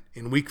again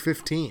in Week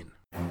 15.